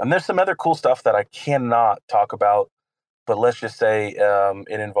 And there's some other cool stuff that I cannot talk about, but let's just say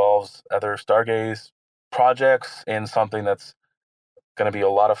it involves other Stargaze projects and something that's going to be a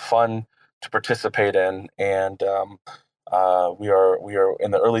lot of fun to participate in. And we are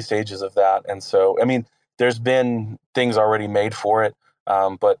in the early stages of that. And so, I mean, there's been things already made for it,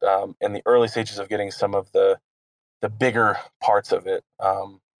 but in the early stages of getting some of the bigger parts of it,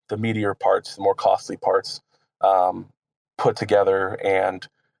 the meatier parts, the more costly parts, put together and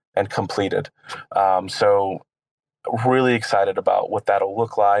completed. So really excited about what that'll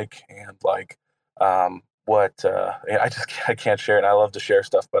look like, and like what I can't share it. I love to share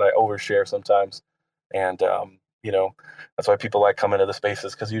stuff, but I overshare sometimes, and that's why people like coming to the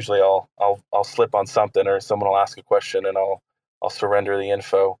spaces, because usually I'll slip on something, or someone will ask a question and I'll surrender the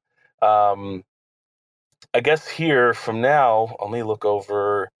info. I guess here from now, let me look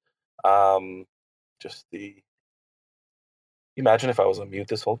over just the. Imagine if I was on mute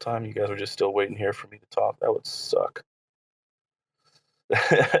this whole time. You guys were just still waiting here for me to talk. That would suck.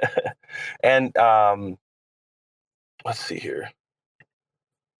 And let's see here.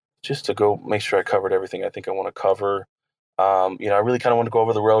 Just to go make sure I covered everything I think I want to cover. I really kind of want to go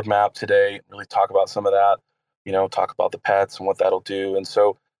over the roadmap today, really talk about some of that, talk about the pets and what that'll do. And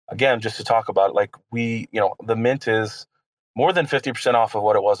so, again, just to talk about it, like the mint is more than 50% off of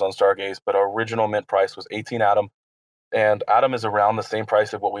what it was on Stargaze, but our original mint price was 18 Atom. And Atom is around the same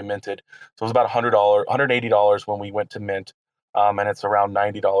price of what we minted. So it was about $100, $180 when we went to mint. And it's around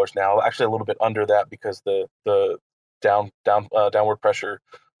 $90 now. Actually, a little bit under that because the downward pressure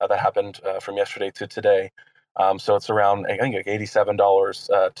that happened from yesterday to today. So it's around, I think, like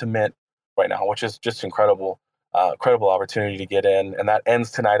 $87 to mint right now, which is just incredible opportunity to get in. And that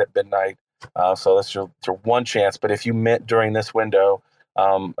ends tonight at midnight. So that's your one chance. But if you mint during this window,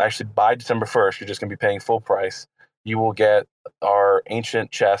 actually by December 1st, you're just going to be paying full price. You will get our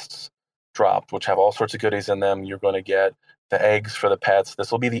ancient chests dropped, which have all sorts of goodies in them. You're going to get the eggs for the pets.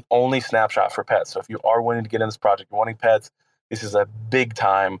 This will be the only snapshot for pets. So if you are wanting to get in this project, you're wanting pets, this is a big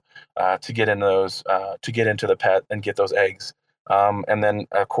time to get in those, to get into the pet and get those eggs. And then,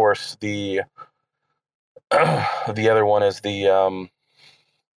 of course, the the other one is the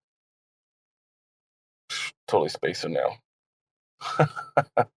totally spacing now.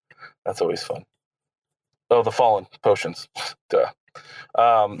 That's always fun. Oh, the fallen potions. Duh.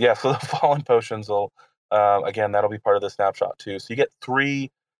 Yeah, so the fallen potions will, again, that'll be part of the snapshot too. So you get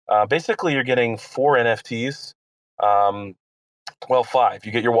three, basically you're getting 4 NFTs. Well, 5.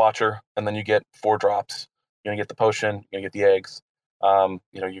 You get your watcher, and then you get 4 drops. You're gonna get the potion, you're gonna get the eggs,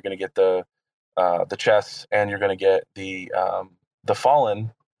 you're gonna get the chests, and you're gonna get the the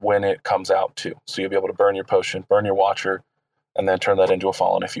Fallen when it comes out too. So you'll be able to burn your potion, burn your Watcher, and then turn that into a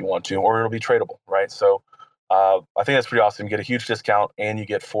Fallen if you want to, or it'll be tradable, right? So I think that's pretty awesome. You get a huge discount, and you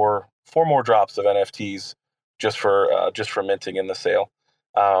get four more drops of NFTs just for minting in the sale.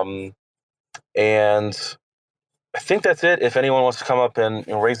 And I think that's it. If anyone wants to come up and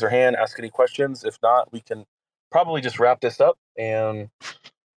raise their hand, ask any questions. If not, we can probably just wrap this up and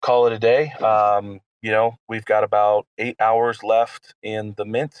call it a day. We've got about 8 hours left in the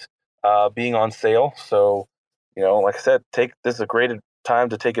mint being on sale. So, like I said, this is a great time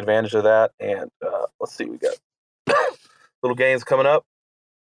to take advantage of that. And let's see, we got little gains coming up.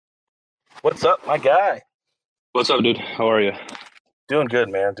 What's up, my guy? What's up, dude? How are you? Doing good,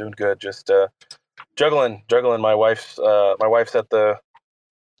 man. Doing good. Just juggling. My wife's at the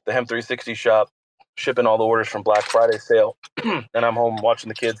Hemp 360 shop, shipping all the orders from Black Friday sale, and I'm home watching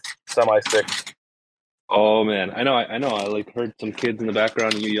the kids semi-sick. Oh man, I know. I like heard some kids in the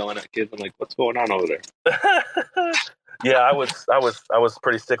background and you yelling at kids. I'm like, what's going on over there? Yeah, I was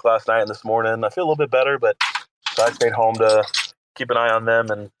pretty sick last night and this morning. I feel a little bit better, but so I stayed home to keep an eye on them,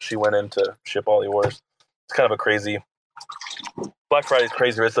 and she went in to ship all the orders. It's kind of a crazy. Black Friday is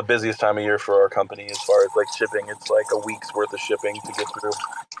crazy. It's the busiest time of year for our company as far as like shipping. It's like a week's worth of shipping to get through.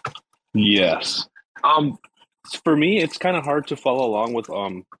 Yes. For me, it's kind of hard to follow along with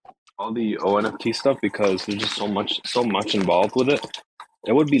all the OhhNFT stuff because there's just so much involved with it.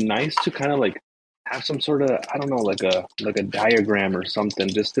 It would be nice to kind of like have some sort of, I don't know, like a diagram or something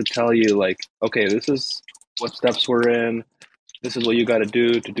just to tell you like, okay, this is what steps we're in. This is what you got to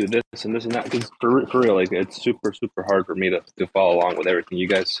do this and this and that. Because for real, like it's super hard for me to follow along with everything. You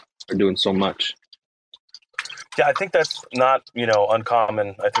guys are doing so much. Yeah, I think that's not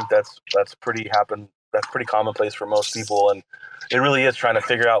uncommon. I think that's pretty commonplace for most people, and it really is trying to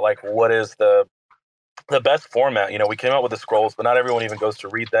figure out like what is the best format. We came out with the scrolls, but not everyone even goes to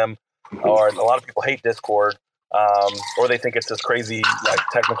read them, or a lot of people hate Discord, or they think it's this crazy like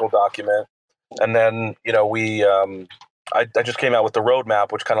technical document. And then I just came out with the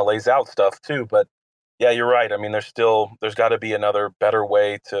roadmap, which kind of lays out stuff too. But yeah, you're right. I mean, there's got to be another better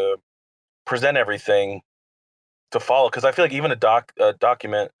way to present everything to follow, because I feel like even a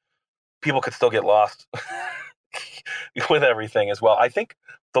document, people could still get lost with everything as well. I think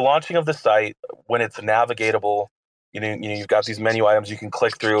the launching of the site, when it's navigatable, you've got these menu items you can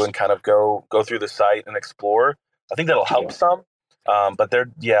click through and kind of go through the site and explore. I think that'll help some. But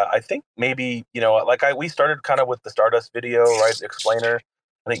I think maybe we started kind of with the Stardust video, right? Explainer.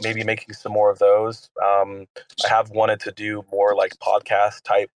 I think maybe making some more of those. I have wanted to do more like podcast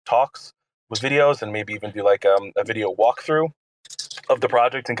type talks with videos, and maybe even do like a video walkthrough of the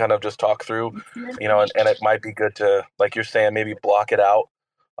project and kind of just talk through, and it might be good to, like you're saying, maybe block it out,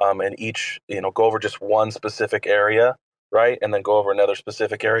 and each, go over just one specific area, right? And then go over another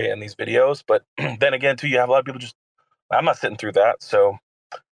specific area in these videos. But then again, too, you have a lot of people I'm not sitting through that. So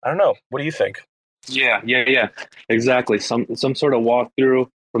I don't know. What do you think? Yeah. Exactly. Some sort of walkthrough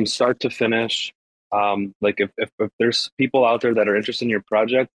from start to finish. Like if there's people out there that are interested in your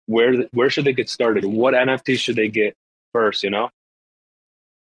project, where should they get started? What NFT should they get first?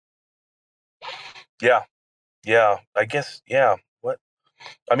 Yeah. I guess. Yeah. What?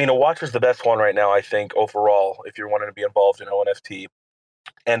 I mean, a Watcher's the best one right now, I think, overall, if you're wanting to be involved in ONFT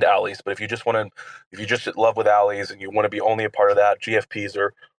and Owlies. But if you just love with Owlies and you want to be only a part of that, GFPs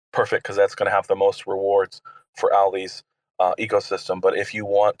are perfect, because that's going to have the most rewards for Owlies ecosystem. But if you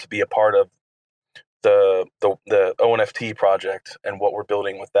want to be a part of the ONFT project and what we're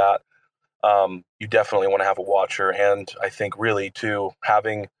building with that, you definitely want to have a Watcher. And I think really too,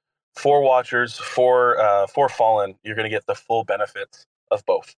 having 4 Watchers, four Fallen, you're going to get the full benefits of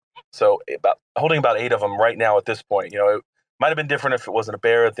both. So holding about 8 of them right now at this point. It might have been different if it wasn't a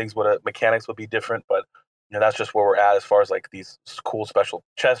bear. Mechanics would be different, but that's just where we're at as far as like these cool special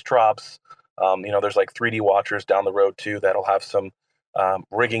chest drops. There's like 3D Watchers down the road too that'll have some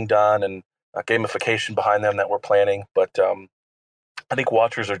rigging done and gamification behind them that we're planning. But I think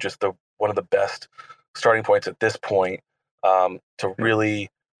Watchers are just one of the best starting points at this point, to really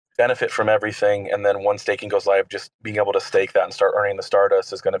benefit from everything. And then once staking goes live, just being able to stake that and start earning the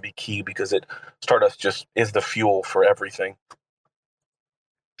Stardust is going to be key, because Stardust just is the fuel for everything.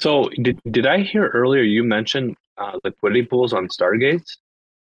 So did I hear earlier you mentioned liquidity pools on Stargates?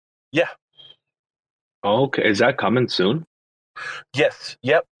 Yeah. Okay, is that coming soon? Yes.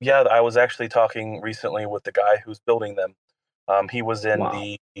 Yep. Yeah. I was actually talking recently with the guy who's building them. He was in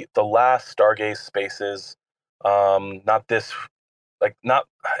the last Stargaze Spaces. Not this, not,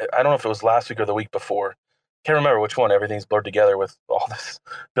 I don't know if it was last week or the week before. Can't remember which one. Everything's blurred together with all this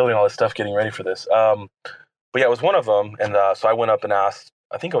building, all this stuff, getting ready for this. but yeah, it was one of them. And so I went up and asked,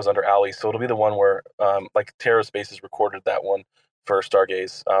 I think it was under Owlies. So it'll be the one where like Terra Spaces recorded that one for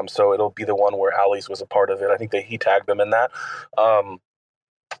Stargaze. So it'll be the one where Owlies was a part of it. I think he tagged them in that.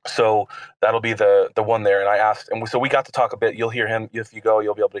 So that'll be the one there. And I asked, and so we got to talk a bit. You'll hear him if you go.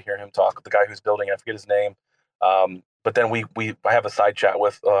 You'll be able to hear him talk. The guy who's building, I forget his name. But then I have a side chat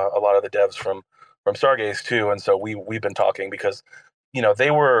with a lot of the devs from Stargaze too, and so we've been talking because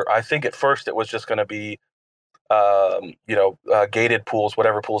they were. I think at first it was just going to be gated pools,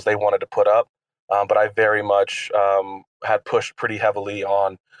 whatever pools they wanted to put up. But I very much had pushed pretty heavily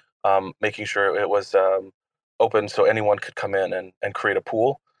on making sure it was open so anyone could come in and create a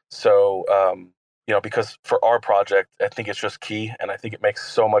pool. So, because for our project, I think it's just key. And I think it makes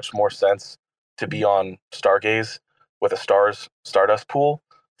so much more sense to be on Stargaze with a Stardust pool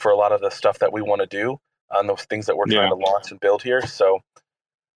for a lot of the stuff that we want to do and those things that we're trying to launch and build here. So,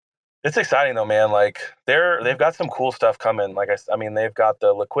 it's exciting though, man. Like they've got some cool stuff coming. Like I mean, they've got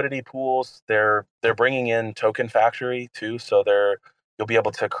the liquidity pools. They're bringing in Token Factory too. So you'll be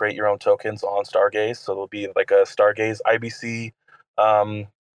able to create your own tokens on Stargaze. So there'll be like a Stargaze IBC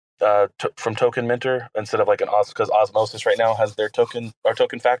from Token Minter instead of like because Osmosis right now has their Token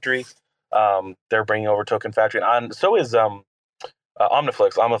Factory. They're bringing over Token Factory, and so is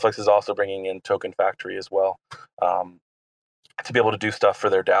Omniflix. Omniflix is also bringing in Token Factory as well. To be able to do stuff for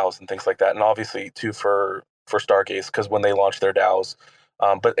their DAOs and things like that, and obviously too for Stargaze because when they launch their DAOs,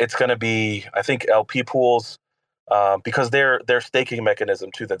 but it's going to be I think LP pools because their staking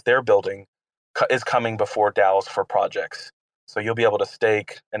mechanism too that they're building is coming before DAOs for projects. So you'll be able to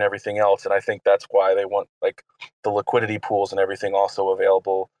stake and everything else, and I think that's why they want like the liquidity pools and everything also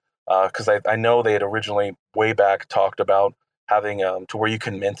available. Because I know they had originally way back talked about having to where you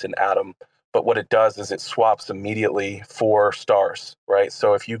can mint an atom, but what it does is it swaps immediately for stars, right?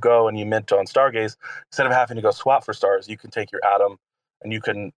 So if you go and you mint on Stargaze, instead of having to go swap for stars, you can take your atom and you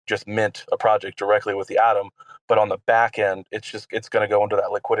can just mint a project directly with the atom. But on the back end, it's going to go into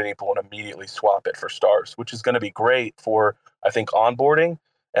that liquidity pool and immediately swap it for stars, which is going to be great for, I think, onboarding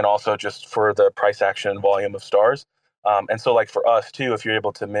and also just for the price action volume of stars. And so like for us too, if you're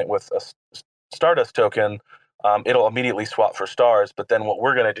able to mint with a Stardust token, it'll immediately swap for stars. But then what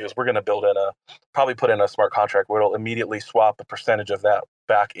we're going to do is we're going to probably put in a smart contract where it'll immediately swap a percentage of that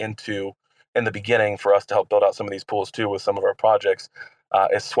back into in the beginning for us to help build out some of these pools too with some of our projects,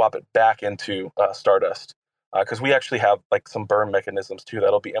 is swap it back into Stardust. Because we actually have like some burn mechanisms too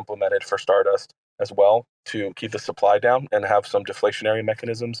that'll be implemented for Stardust as well to keep the supply down and have some deflationary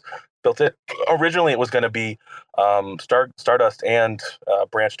mechanisms built in. Originally, it was going to be Stardust and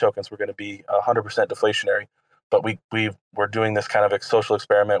branch tokens were going to be 100% deflationary, but we're doing this kind of social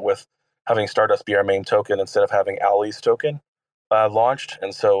experiment with having Stardust be our main token instead of having Owlies token launched.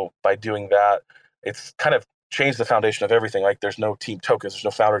 And so by doing that, it's kind of changed the foundation of everything. Like there's no team tokens, there's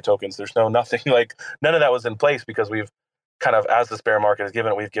no founder tokens, there's no nothing. Like none of that was in place because we've kind of, as this bear market has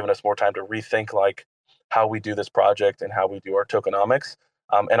given it, we've given us more time to rethink like how we do this project and how we do our tokenomics.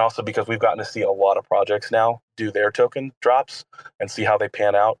 And also because we've gotten to see a lot of projects now do their token drops and see how they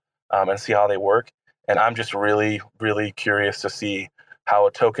pan out and see how they work. And I'm just really, really curious to see how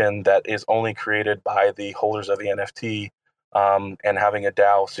a token that is only created by the holders of the NFT and having a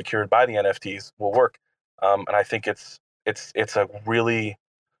DAO secured by the NFTs will work. And I think it's a really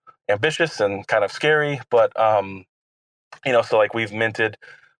ambitious and kind of scary, but so like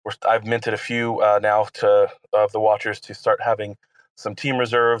I've minted a few now of the watchers to start having some team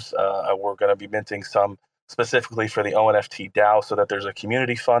reserves. We're going to be minting some specifically for the OhhNFT DAO so that there's a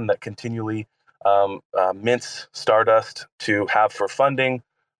community fund that continually mints Stardust to have for funding.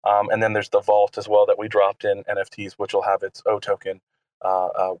 And then there's the vault as well that we dropped in NFTs, which will have its O token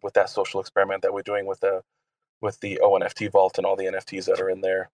with that social experiment that we're doing with the OhhNFT vault and all the NFTs that are in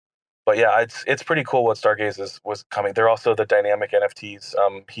there. But yeah, it's pretty cool what Stargaze was coming. They're also the dynamic NFTs.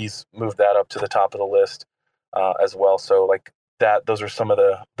 He's moved that up to the top of the list as well. So like that, those are some of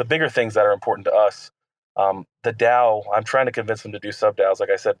the bigger things that are important to us. The DAO, I'm trying to convince him to do sub DAOs,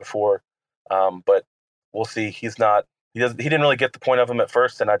 like I said before, but we'll see. He didn't really get the point of them at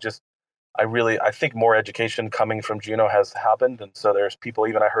first, and I think more education coming from Juno has happened, and so there's people,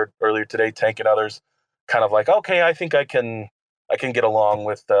 even I heard earlier today, Tank and others, kind of like, okay, I think I can get along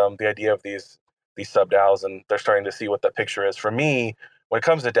with the idea of these sub DAOs, and they're starting to see what the picture is. For me, when it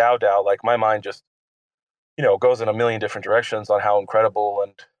comes to DAO, like my mind just goes in a million different directions on how incredible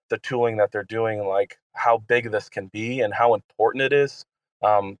and the tooling that they're doing, like how big this can be and how important it is.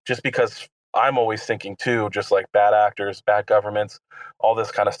 Just because I'm always thinking too, just like bad actors, bad governments, all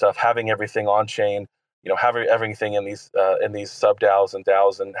this kind of stuff, having everything on chain having everything in these sub DAOs and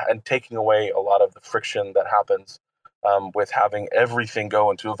DAOs, and taking away a lot of the friction that happens with having everything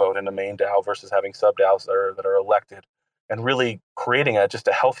go into a vote in a main DAO versus having sub DAOs that are elected, and really creating just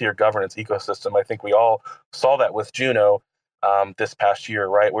a healthier governance ecosystem. I think we all saw that with Juno this past year,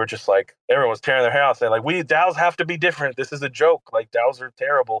 right? We're just like, everyone's tearing their hair out saying like, we DAOs have to be different. This is a joke. Like DAOs are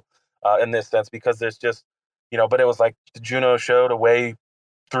terrible in this sense because there's just, but it was like the Juno showed a way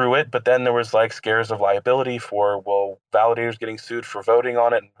through it, but then there was like scares of liability for, well, validators getting sued for voting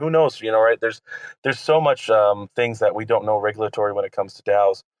on it. And who knows, right? There's so much things that we don't know regulatory when it comes to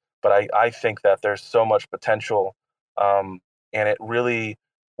DAOs, but I think that there's so much potential, and it really,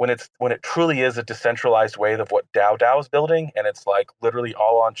 when it truly is a decentralized way of what DAO is building, and it's like literally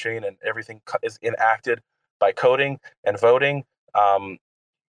all on chain and everything is enacted by coding and voting.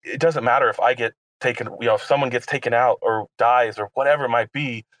 It doesn't matter if I get taken, if someone gets taken out or dies or whatever it might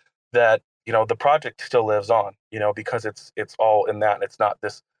be, that, the project still lives on, because it's all in that. It's not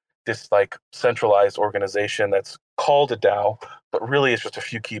this like centralized organization that's called a DAO, but really it's just a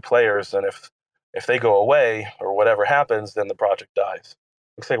few key players. And if they go away or whatever happens, then the project dies.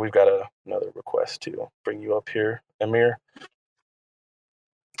 Looks like we've got another request to bring you up here, Amir.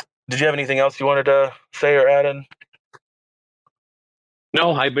 Did you have anything else you wanted to say or add in?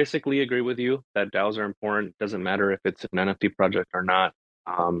 No, I basically agree with you that DAOs are important. Doesn't matter if it's an NFT project or not.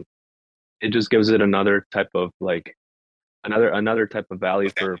 It just gives it another type of another type of value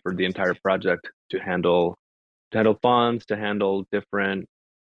for the entire project to handle funds, to handle different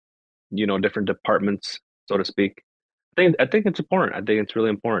different departments, so to speak. I think it's important. I think it's really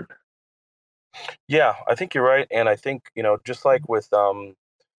important. Yeah, I think you're right, and I think just like with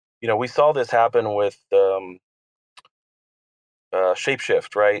we saw this happen with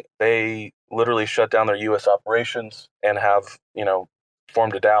Shapeshift, right? They literally shut down their U.S. operations and have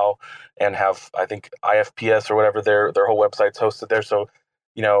formed a DAO and have, I think, IFPS or whatever their whole website's hosted there. So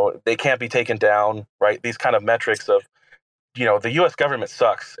they can't be taken down, right? These kind of metrics of the U.S. government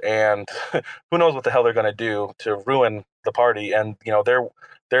sucks, and who knows what the hell they're going to do to ruin the party. And they're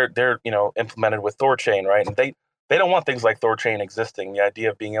implemented with Thorchain, right? And they don't want things like Thorchain existing. The idea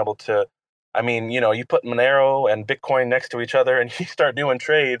of being able to, I mean, you put Monero and Bitcoin next to each other and you start doing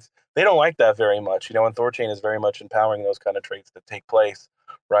trades. They don't like that very much, and Thorchain is very much empowering those kind of trades to take place,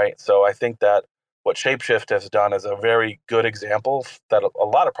 right? So I think that what Shapeshift has done is a very good example that a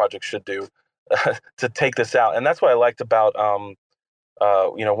lot of projects should do to take this out. And that's what I liked about, one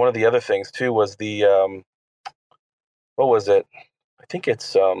of the other things too was the, what was it? I think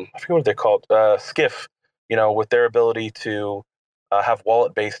it's, I forget what they're called, Skiff, with their ability to have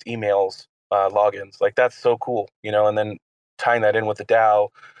wallet-based emails logins. Like that's so cool, and then tying that in with the DAO,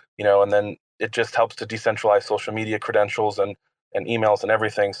 and then it just helps to decentralize social media credentials and emails and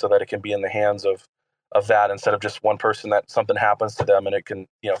everything so that it can be in the hands of that instead of just one person that something happens to them and it can,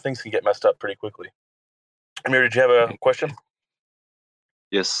 things can get messed up pretty quickly. Amir, did you have a question?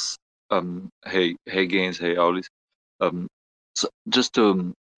 Yes. Hey, Gaines. Hey, Owlies. So just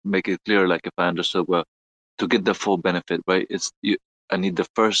to make it clear, like if I understood well, to get the full benefit, right? I need the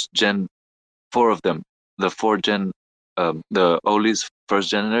first gen, 4 of them, the 4 gen, the Owlies first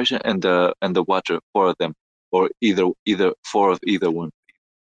generation, and the Watcher, 4 of them, or either 4 of either one.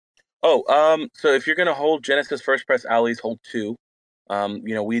 Oh, so if you're gonna hold Genesis First Press Owlies, hold 2.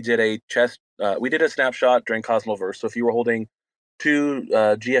 We did a snapshot during Cosmoverse. So if you were holding 2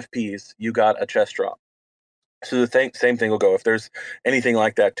 GFPs, you got a chest drop. So the same thing will go. If there's anything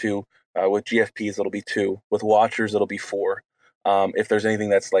like that too, with GFPs, it'll be 2. With Watchers, it'll be 4. If there's anything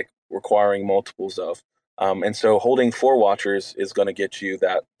that's like requiring multiples of. And so holding 4 Watchers is going to get you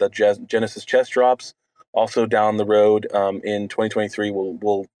the Genesis chest drops. Also down the road in 2023,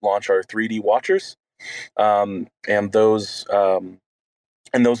 we'll launch our 3D Watchers, and those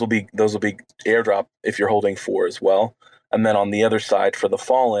will be airdrop if you're holding 4 as well. And then on the other side for the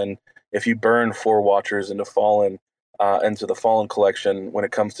Fallen, if you burn 4 Watchers into the Fallen collection, when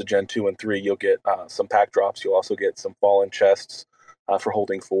it comes to Gen 2 and 3, you'll get some pack drops. You'll also get some Fallen chests for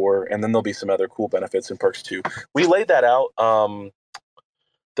holding 4, and then there'll be some other cool benefits and perks too. We laid that out,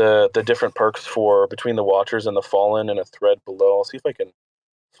 the different perks for between the Watchers and the Fallen in a thread below. I'll see if I can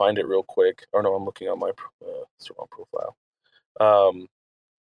find it real quick. Oh no, I'm looking at my it's the wrong profile.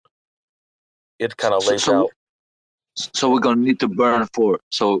 It kind of lays out. So we're gonna need to burn 4.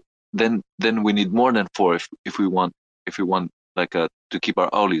 So then we need more than 4 if we want like to keep our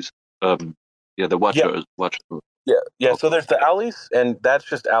Owlies. The Watcher. Yeah. So there's the Owlies, and that's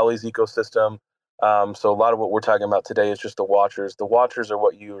just Owlies ecosystem. So a lot of what we're talking about today is just the Watchers. The Watchers are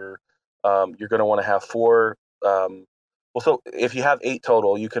what you're going to want to have 4 Well, so if you have 8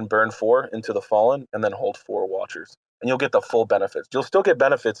 total, you can burn 4 into the fallen and then hold 4 watchers, and you'll get the full benefits. You'll still get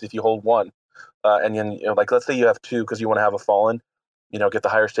benefits if you hold 1, and then like let's say you have 2 because you want to have a fallen, get the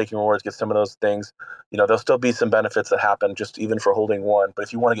higher staking rewards, get some of those things. There'll still be some benefits that happen just even for holding 1. But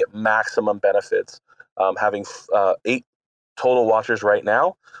if you want to get maximum benefits, having 8 total watchers right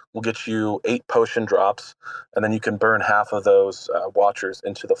now will get you 8 potion drops, and then you can burn half of those watchers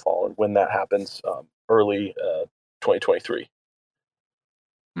into the fallen when that happens early 2023.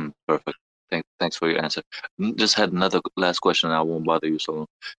 Perfect. Thanks for your answer. Just had another last question. I won't bother you so long.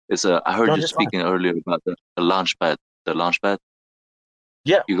 I heard No, you you're fine. speaking earlier about the launchpad. The launchpad.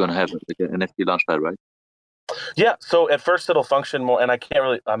 Yeah. You're gonna have like an NFT launchpad, right? Yeah. So at first it'll function more, and I can't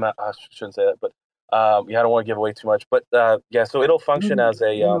really. I shouldn't say that, but yeah, I don't want to give away too much. But yeah, so it'll function as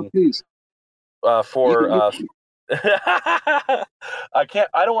a No, please. You for can give.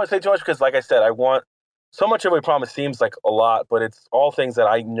 I don't want to say too much because, like I said, I want so much of a promise seems like a lot, but it's all things that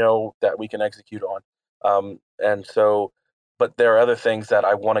I know that we can execute on. And so, but there are other things that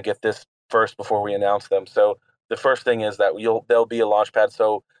I want to get this first before we announce them. So the first thing is that there'll be a launch pad.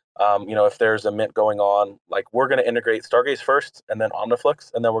 So, if there's a mint going on, like we're going to integrate Stargaze first and then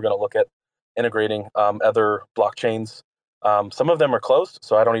Omniflix, and then we're going to look at integrating other blockchains. Some of them are closed,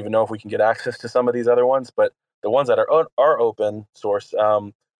 so I don't even know if we can get access to some of these other ones. But the ones that are open source,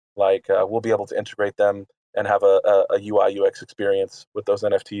 we'll be able to integrate them and have a UI UX experience with those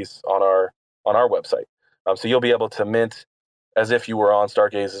NFTs on our website. So you'll be able to mint as if you were on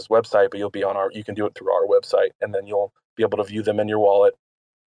Stargaze's website, but you'll be you can do it through our website, and then you'll be able to view them in your wallet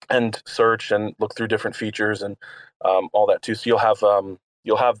and search and look through different features and all that too. So you'll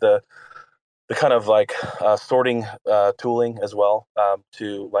have the kind of like sorting tooling as well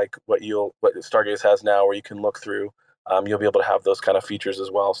to like what Stargaze has now, where you can look through. You'll be able to have those kind of features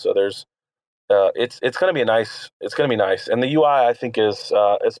as well. So there's it's going to be nice. It's going to be nice, and the UI I think is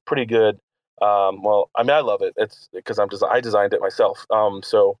pretty good. Well, I mean, I love it. It's because I designed it myself.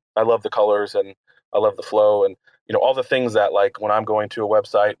 So I love the colors and I love the flow and all the things that like when I'm going to a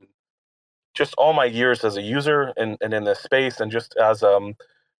website, just all my years as a user and in this space, and just as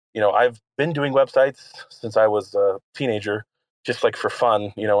I've been doing websites since I was a teenager, just like for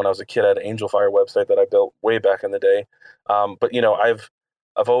fun. When I was a kid, I had an Angel Fire website that I built way back in the day. But I've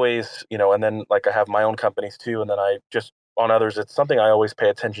always, and then like I have my own companies too, and then I just on others, it's something I always pay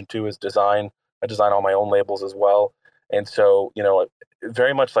attention to is design. I design all my own labels as well, and so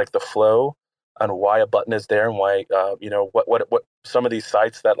very much like the flow and why a button is there and why what some of these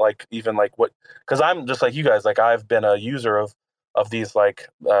sites that like even like what because I'm just like you guys, like I've been a user of these like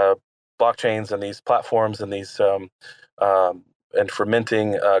blockchains and these platforms and these and for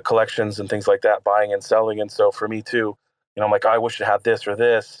minting collections and things like that, buying and selling. And so for me too, I'm like, I wish it had this or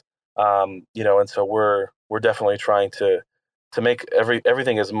this, and so we're definitely trying to make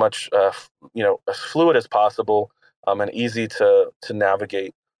everything as much as fluid as possible, and easy to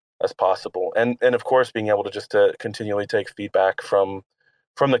navigate as possible, and of course being able to just to continually take feedback from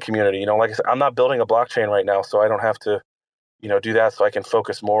the community. Like I said, I'm not building a blockchain right now, so I don't have to do that, so I can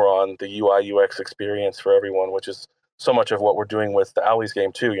focus more on the UI UX experience for everyone, which is so much of what we're doing with the Owlies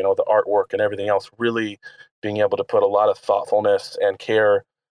game too. The artwork and everything else, really being able to put a lot of thoughtfulness and care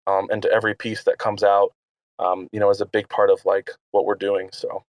into every piece that comes out, is a big part of like what we're doing.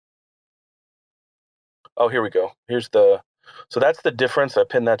 So, oh, here we go. So that's the difference. I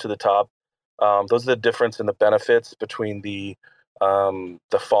pinned that to the top. Those are the difference in the benefits between the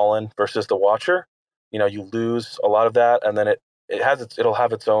Fallen versus the Watcher. You lose a lot of that, and then it'll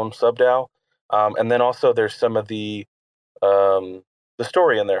have its own sub DAO, and then also there's some of the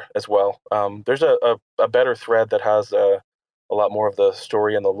story in there as well. There's a better thread that has a lot more of the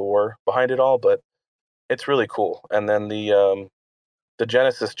story and the lore behind it all, but it's really cool. And then the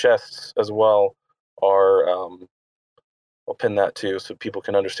Genesis chests as well are. I'll pin that too, so people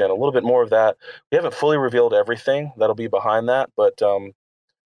can understand a little bit more of that. We haven't fully revealed everything that'll be behind that, but they're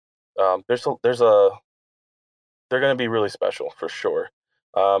going to be really special for sure.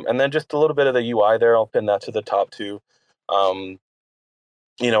 And then just a little bit of the UI there. I'll pin that to the top too.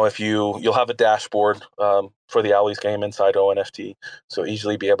 If you'll have a dashboard for the Owlies game inside OhhNFT, so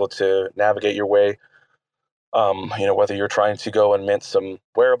easily be able to navigate your way. Whether you're trying to go and mint some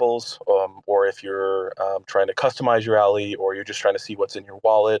wearables, or if you're trying to customize your Owlie, or you're just trying to see what's in your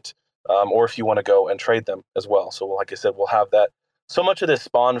wallet, or if you want to go and trade them as well. So, like I said, we'll have that. So much of this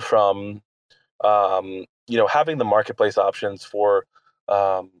spawned from having the marketplace options for,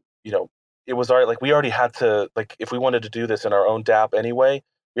 it was already like we already had to, like, if we wanted to do this in our own DApp anyway,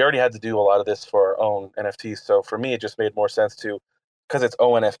 we already had to do a lot of this for our own NFTs. So for me, it just made more sense to because it's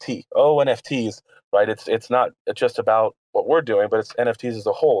ONFT. ONFTs, right? It's not just about what we're doing, but it's NFTs as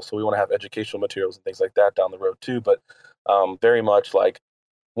a whole. So we want to have educational materials and things like that down the road too. But very much like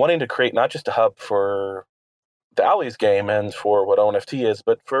wanting to create not just a hub for the Owlies game and for what ONFT is,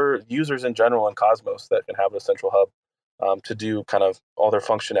 but for users in general in Cosmos that can have a central hub to do kind of all their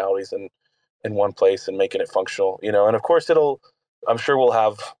functionalities in one place and making it functional, and of course I'm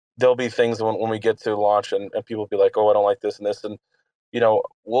sure there'll be things when we get to launch and people will be like, oh, I don't like this and this. And,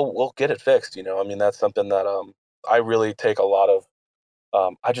 we'll get it fixed. I mean, that's something that I really take a lot of,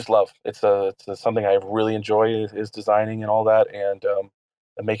 I just love. Something I really enjoy is designing and all that and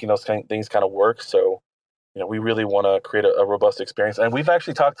making those things kind of work. So, we really want to create a robust experience. And we've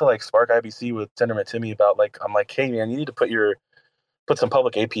actually talked to like Spark IBC with Tendermint Timmy about I'm like, hey man, you need to put some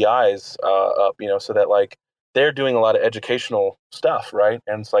public APIs up, so that like they're doing a lot of educational stuff, right?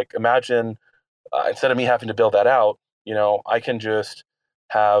 And it's like, imagine instead of me having to build that out, I can just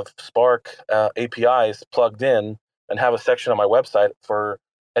have Spark APIs plugged in and have a section on my website for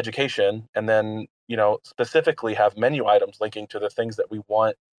education, and then specifically have menu items linking to the things that we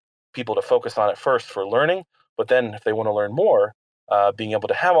want people to focus on at first for learning, but then if they want to learn more, being able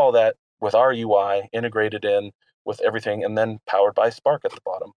to have all that with our UI integrated in with everything, and then powered by Spark at the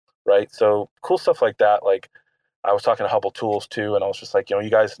bottom, right? So cool stuff like that. Like I was talking to Hubble Tools too, and I was just like, you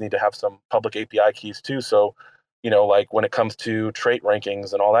guys need to have some public API keys too. So, like when it comes to trait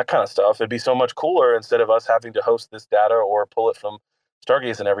rankings and all that kind of stuff, it'd be so much cooler instead of us having to host this data or pull it from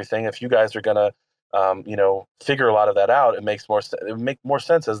Stargaze and everything. If you guys are gonna figure a lot of that out, it would make more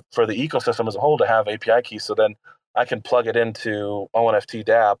sense for the ecosystem as a whole to have API keys. So then I can plug it into ONFT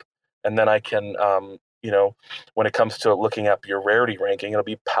DApp, and then I can, when it comes to looking up your rarity ranking, it'll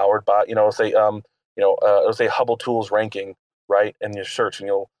be powered by, it'll say Hubble Tools ranking, right, in your search, and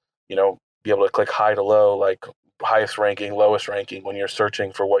you'll, be able to click high to low, like highest ranking, lowest ranking when you're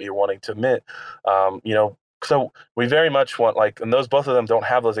searching for what you're wanting to mint. So we very much want and both of them don't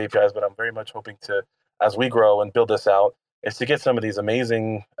have those APIs, but I'm very much hoping to, as we grow and build this out, is to get some of these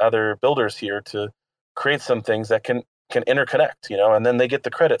amazing other builders here to create some things that can interconnect, and then they get the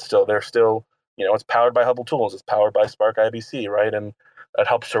credit still. They're still, it's powered by Hubble Tools, it's powered by Spark IBC, right? And it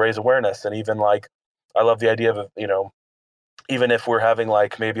helps to raise awareness. And even I love the idea of, even if we're having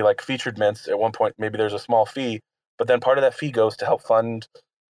maybe featured mints at one point, maybe there's a small fee, but then part of that fee goes to help fund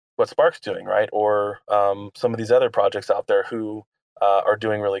what Spark's doing, right? Or some of these other projects out there who are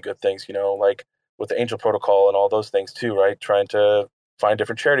doing really good things, like with the Angel Protocol and all those things too, right? Trying to find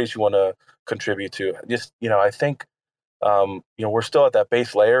different charities you want to contribute to. Just, I think, we're still at that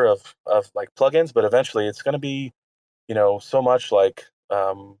base layer of plugins, but eventually it's going to be, so much like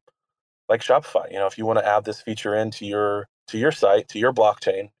Shopify. If you want to add this feature into your site, to your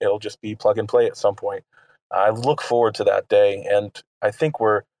blockchain, it'll just be plug and play at some point. I look forward to that day, and I think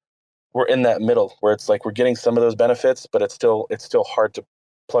we're in that middle where it's we're getting some of those benefits, but it's still hard to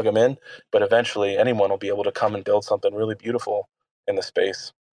plug them in. But eventually, anyone will be able to come and build something really beautiful in the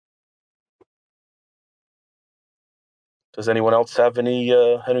space. Does anyone else have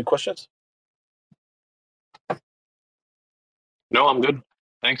any questions? No, I'm good.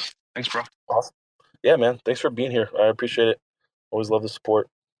 Thanks, bro. Awesome. Yeah, man. Thanks for being here. I appreciate it. Always love the support.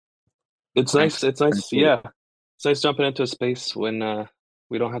 It's nice. It's nice. Yeah, it's nice jumping into a space when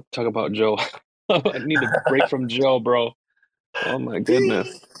we don't have to talk about Joe. I need a break from Joe, bro. Oh my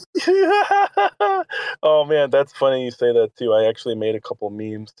goodness. Oh man, that's funny you say that too. I actually made a couple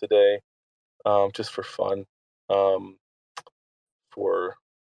memes today, just for fun. I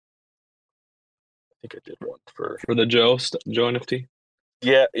think I did one for the Joe NFT.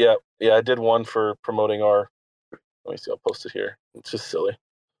 Yeah. I did one for promoting our. Let me see. I'll post it here. It's just silly.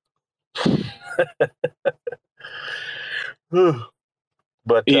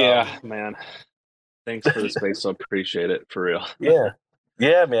 But yeah, man. Thanks for the space. I appreciate it for real.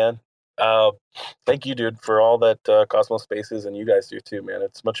 yeah, man. Thank you, dude, for all that Cosmos Spaces, and you guys do too, man.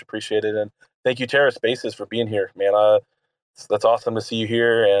 It's much appreciated, and thank you, Terra Spaces, for being here, man. That's awesome to see you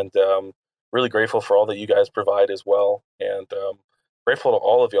here, and really grateful for all that you guys provide as well, and grateful to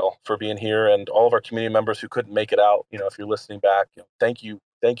all of y'all for being here, and all of our community members who couldn't make it out. If you're listening back, thank you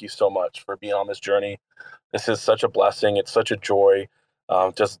so much for being on this journey. This is such a blessing. It's such a joy.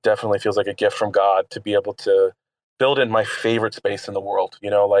 Just definitely feels like a gift from God to be able to build in my favorite space in the world.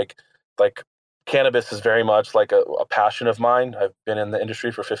 Like cannabis is very much like a passion of mine. I've been in the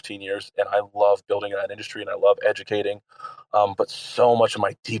industry for 15 years, and I love building that industry, and I love educating. But so much of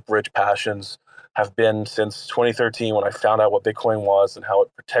my deep, rich passions have been since 2013 when I found out what Bitcoin was and how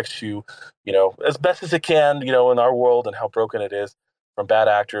it protects you, as best as it can, in our world, and how broken it is from bad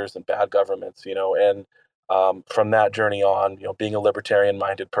actors and bad governments, and from that journey on, being a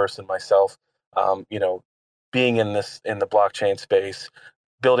libertarian-minded person myself, you know, being in the blockchain space,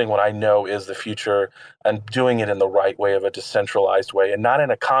 building what I know is the future and doing it in the right way of a decentralized way and not in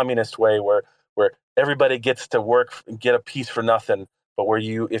a communist way where everybody gets to work, get a piece for nothing, but where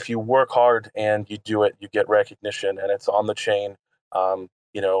if you work hard and you do it, you get recognition and it's on the chain, and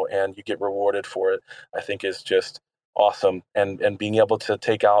you get rewarded for it, I think is just awesome. And being able to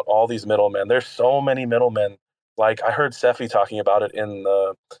take out all these middlemen. There's so many middlemen. Like I heard Sefi talking about it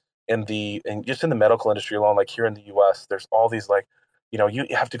just in the medical industry alone, like here in the US, there's all these like, you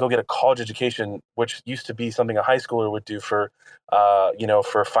have to go get a college education, which used to be something a high schooler would do for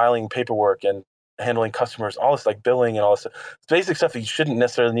filing paperwork and handling customers, all this like billing and all this basic stuff that you shouldn't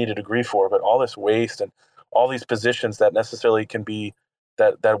necessarily need a degree for, but all this waste and all these positions that necessarily can be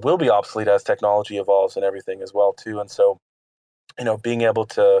that will be obsolete as technology evolves and everything as well too. And so, being able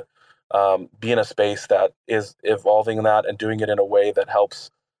to be in a space that is evolving that and doing it in a way that helps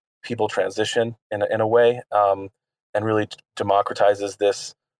people transition in a way, and really democratizes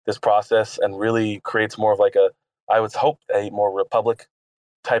this process and really creates more of like I would hope a more republic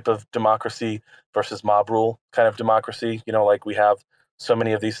type of democracy versus mob rule kind of democracy. Like we have so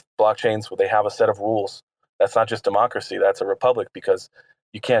many of these blockchains where they have a set of rules. That's not just democracy, that's a republic, because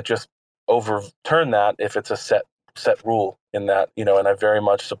you can't just overturn that if it's a set rule in that, and I very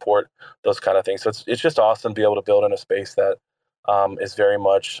much support those kind of things. So it's just awesome to be able to build in a space that is very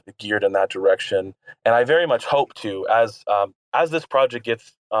much geared in that direction. And I very much hope to, as this project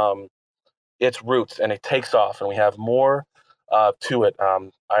gets its roots and it takes off and we have more to it. I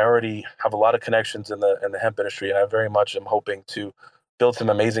already have a lot of connections in the hemp industry, and I very much am hoping to build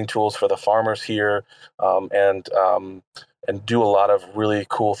some amazing tools for the farmers here, and do a lot of really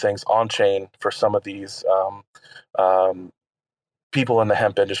cool things on chain for some of these people in the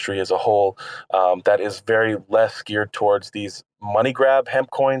hemp industry as a whole, that is very less geared towards these money grab hemp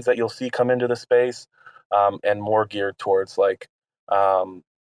coins that you'll see come into the space, and more geared towards like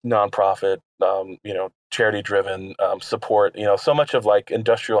nonprofit, charity driven support. So much of like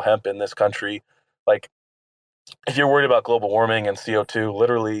industrial hemp in this country, like if you're worried about global warming and CO2,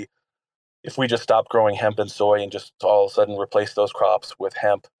 literally, if we just stopped growing hemp and soy and just all of a sudden replaced those crops with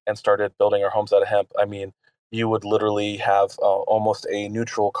hemp and started building our homes out of hemp, I mean, you would literally have almost a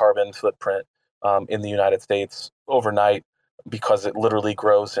neutral carbon footprint in the United States overnight, because it literally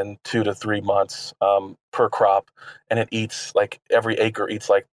grows in 2 to 3 months per crop, and it eats like every acre eats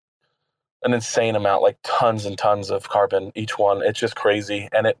like an insane amount, like tons and tons of carbon each one. It's just crazy,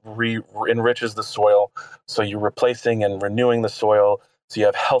 and it enriches the soil. So you're replacing and renewing the soil, so you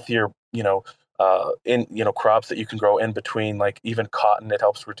have healthier, crops that you can grow in between. Like even cotton, it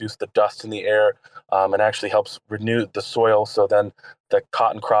helps reduce the dust in the air, and actually helps renew the soil. So then the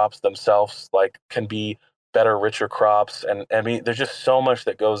cotton crops themselves like can be better, richer crops. And I mean, there's just so much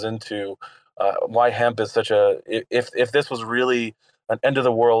that goes into why hemp is such if this was really an end of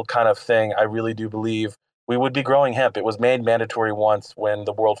the world kind of thing, I really do believe we would be growing hemp. It was made mandatory once when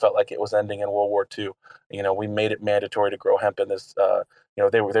the world felt like it was ending in World War II. We made it mandatory to grow hemp in this.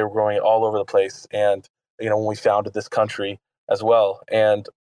 They were growing it all over the place, and when we founded this country as well, and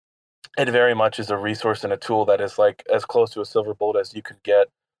it very much is a resource and a tool that is like as close to a silver bullet as you could get.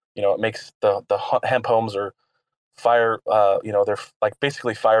 It makes the hemp homes are they're like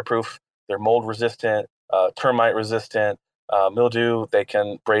basically fireproof. They're mold resistant, termite resistant, mildew. They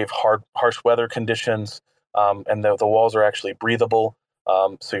can brave harsh weather conditions, and the walls are actually breathable.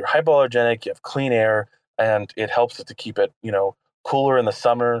 So you're hypoallergenic, you have clean air, and it helps to keep it, cooler in the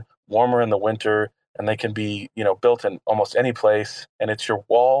summer, warmer in the winter, and they can be, built in almost any place. And it's your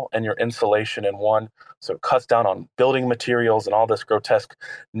wall and your insulation in one. So it cuts down on building materials and all this grotesque,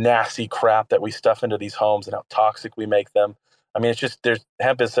 nasty crap that we stuff into these homes and how toxic we make them. I mean, it's just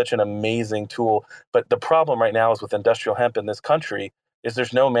hemp is such an amazing tool. But the problem right now is with industrial hemp in this country is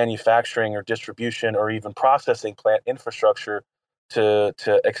there's no manufacturing or distribution or even processing plant infrastructure to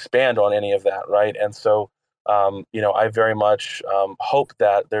expand on any of that, right? And so, I very much hope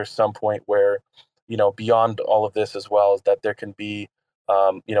that there's some point where, beyond all of this as well, is that there can be,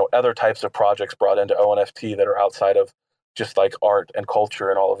 other types of projects brought into OhhNFT that are outside of just like art and culture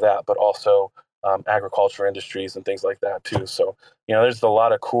and all of that, but also agriculture industries and things like that too. So, there's a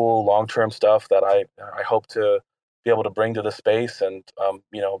lot of cool long-term stuff that I hope to be able to bring to the space. And,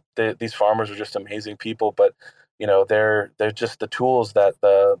 these farmers are just amazing people, but, they're just the tools that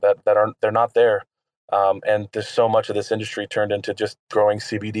they're not there. And there's so much of this industry turned into just growing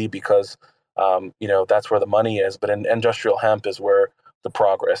CBD because, that's where the money is. But in industrial hemp is where the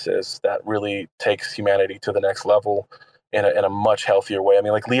progress is that really takes humanity to the next level in a much healthier way. I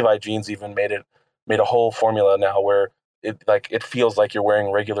mean, like Levi Jeans even made made a whole formula now where it feels like you're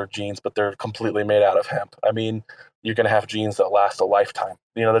wearing regular jeans, but they're completely made out of hemp. I mean, you're going to have jeans that last a lifetime.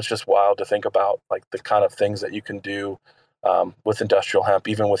 That's just wild to think about, like the kind of things that you can do with industrial hemp,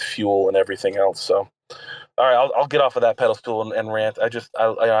 even with fuel and everything else. So, all right, I'll get off of that pedestal and rant.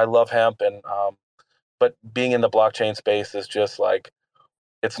 I love hemp, and but being in the blockchain space is just like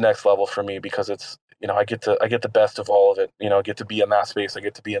it's next level for me because it's I get the best of all of it. I get to be in that space, I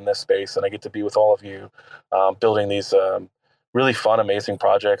get to be in this space, and I get to be with all of you, building these really fun, amazing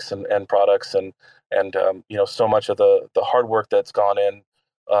projects and products, and so much of the hard work that's gone in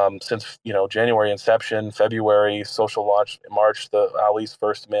since January inception, February social launch, March the Owlies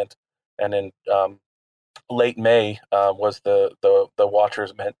first mint, and then late May was the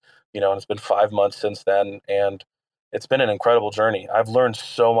Watchers mint, and it's been 5 months since then, and it's been an incredible journey. I've learned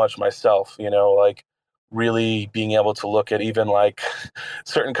so much myself, like really being able to look at even like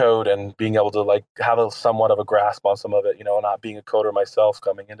certain code and being able to like have a somewhat of a grasp on some of it, not being a coder myself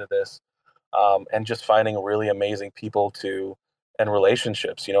coming into this, and just finding really amazing people to and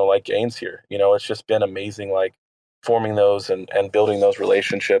relationships, like Gaines here. It's just been amazing, like forming those and building those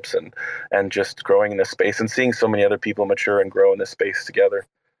relationships and just growing in this space and seeing so many other people mature and grow in this space together.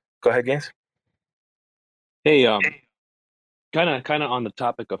 Go ahead, Gaines. Hey, kind of on the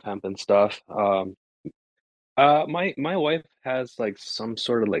topic of hemp and stuff. My wife has like some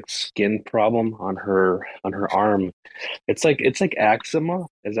sort of like skin problem on her arm. It's like eczema.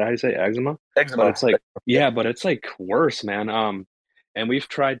 Is that how you say eczema? But Eczema. it's like, yeah, but it's like worse, man. And we've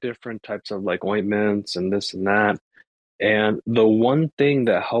tried different types of like ointments and this and that. And the one thing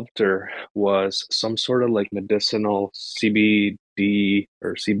that helped her was some sort of like medicinal CBD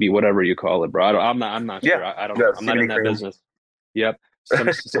or CB, whatever you call it, bro. I'm not Yeah. sure. I don't Yeah. know. I'm not in CBD that cream. business. Yep.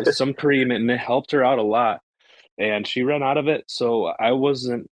 Some cream, and it helped her out a lot. And she ran out of it. So I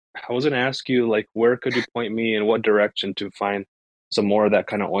wasn't ask you like where could you point me in what direction to find some more of that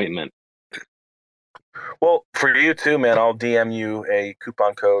kind of ointment. Well, for you too, man, I'll DM you a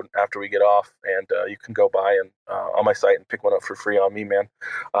coupon code after we get off, and you can go buy and on my site and pick one up for free on me, man,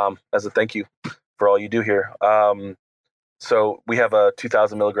 as a thank you for all you do here. So we have a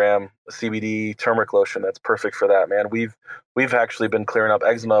 2,000 milligram CBD turmeric lotion that's perfect for that, man. We've actually been clearing up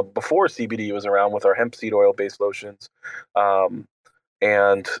eczema before CBD was around with our hemp seed oil based lotions, um,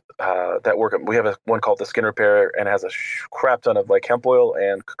 and that work. We have one called the Skin Repair, and it has a crap ton of like hemp oil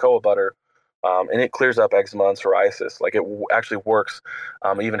and cocoa butter. And it clears up eczema and psoriasis. Like it actually works.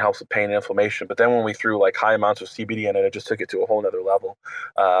 It even helps with pain and inflammation. But then when we threw like high amounts of CBD in it, it just took it to a whole nother level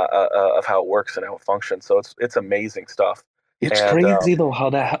of how it works and how it functions. So it's amazing stuff. It's And crazy though how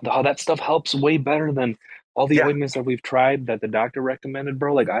that stuff helps way better than all the yeah, ointments that we've tried that the doctor recommended,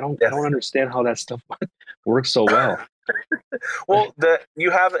 bro. Like I don't yes. understand how that stuff works so well. Well,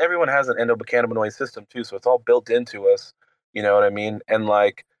 everyone has an endocannabinoid system too, so it's all built into us. You know what I mean? And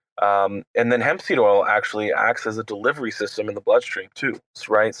like, and then hemp seed oil actually acts as a delivery system in the bloodstream too,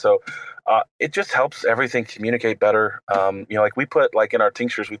 right? So, it just helps everything communicate better. Like we put like in our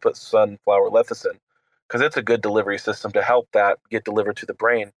tinctures, we put sunflower lecithin because it's a good delivery system to help that get delivered to the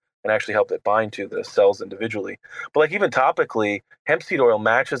brain and actually help it bind to the cells individually. But like even topically, hemp seed oil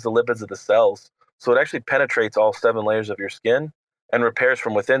matches the lipids of the cells, so it actually penetrates all 7 layers of your skin and repairs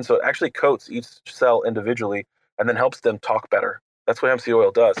from within. So it actually coats each cell individually and then helps them talk better. That's what hemp seed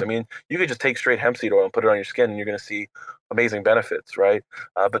oil does. I mean, you could just take straight hemp seed oil and put it on your skin, and you're going to see amazing benefits, right?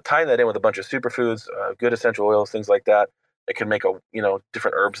 But tying that in with a bunch of superfoods, good essential oils, things like that, it can make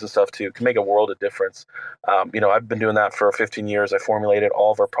different herbs and stuff too. It can make a world of difference. I've been doing that for 15 years. I formulated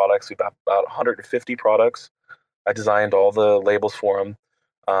all of our products. We've got about 150 products. I designed all the labels for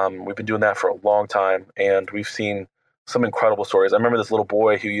them. We've been doing that for a long time, and we've seen some incredible stories. I remember this little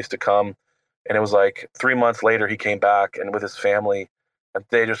boy who used to come, and it was like 3 months later he came back and with his family, and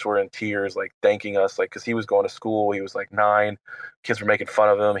they just were in tears, like thanking us, like because he was going to school. He was like 9, kids were making fun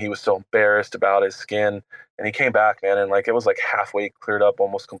of him. He was so embarrassed about his skin, and he came back, man, and like it was like halfway cleared up,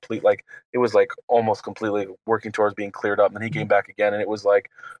 almost complete. Like it was like almost completely working towards being cleared up. And then he came back again, and it was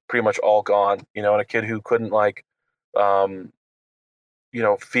like pretty much all gone. And a kid who couldn't like um,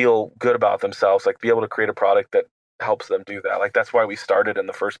 feel good about themselves, like be able to create a product that helps them do that. Like that's why we started in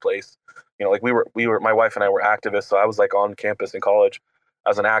the first place. Like we were my wife and I were activists, so I was like on campus in college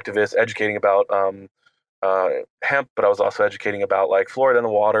as an activist, educating about hemp, but I was also educating about like fluoride in the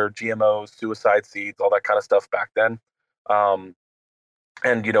water, GMOs, suicide seeds, all that kind of stuff back then. Um,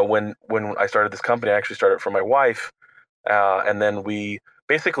 and when I started this company, I actually started it for my wife, and then we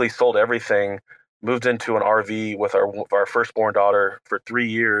basically sold everything moved into an RV with our firstborn daughter for 3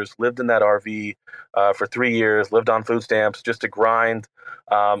 years, lived in that RV for 3 years, lived on food stamps just to grind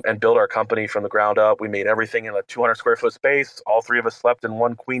and build our company from the ground up. We made everything in a 200 square foot space. All three of us slept in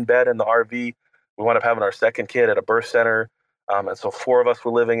one queen bed in the RV. We wound up having our second kid at a birth center. And so four of us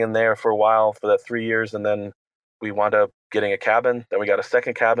were living in there for a while for that 3 years. And then we wound up getting a cabin. Then we got a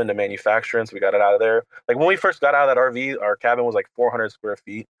second cabin to manufacture in. So we got it out of there. Like when we first got out of that RV, our cabin was like 400 square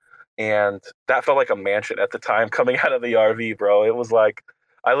feet. And that felt like a mansion at the time coming out of the RV, bro. It was like,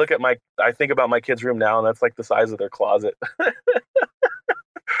 I think about my kids' room now, and that's like the size of their closet. Like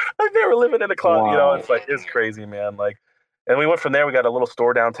they were living in a closet, Wow. it's like, it's crazy, man. Like, and we went from there. We got a little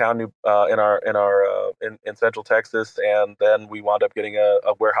store downtown, in Central Texas, and then we wound up getting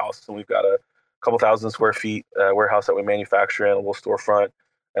a warehouse. And we've got a couple thousand square feet warehouse that we manufacture in, a little storefront,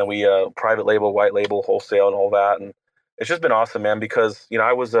 and we private label, white label, wholesale, and all that. And it's just been awesome, man. Because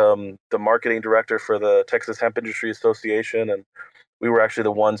I was the marketing director for the Texas Hemp Industry Association, and we were actually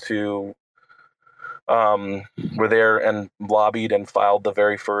the ones who were there and lobbied and filed the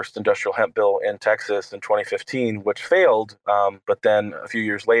very first industrial hemp bill in Texas in 2015, which failed. But then a few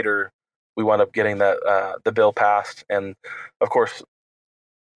years later, we wound up getting the bill passed, and of course,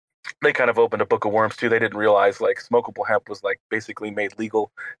 they kind of opened a book of worms too. They didn't realize like smokable hemp was like basically made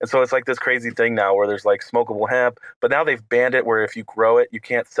legal, and so it's like this crazy thing now where there's like smokable hemp, but now they've banned it where if you grow it, you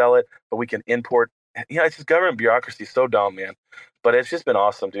can't sell it, but we can import. It's just government bureaucracy is so dumb, man. But it's just been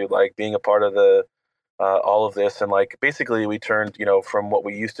awesome, dude. Like being a part of the all of this, and like basically we turned from what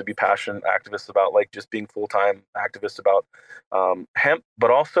we used to be passionate activists about, like just being full-time activists about hemp,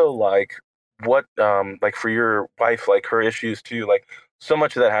 but also like what like for your wife, like her issues too, like so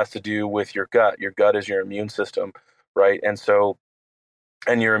much of that has to do with your gut is your immune system, right? And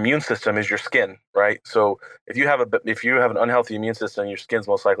your immune system is your skin, right? So if you have an unhealthy immune system, your skin's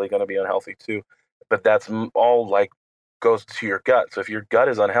most likely going to be unhealthy too. But that's all like goes to your gut. So if your gut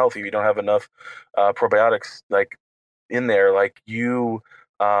is unhealthy, you don't have enough probiotics like in there, like you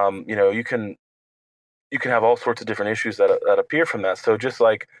can have all sorts of different issues that appear from that. So just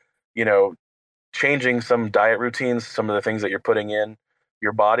like you know changing some diet routines, some of the things that you're putting in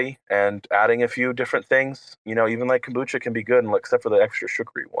your body, and adding a few different things. Even like kombucha can be good, and except for the extra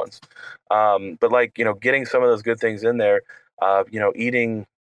sugary ones. But like getting some of those good things in there. Eating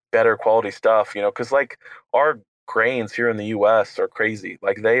better quality stuff. Because like our grains here in the U.S. are crazy.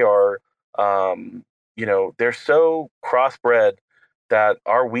 Like they are, they're so crossbred that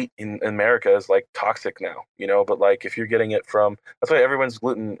our wheat in America is like toxic now, but like if you're getting it from, that's why everyone's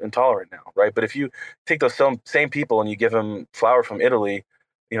gluten intolerant now, right? But if you take those same people and you give them flour from Italy,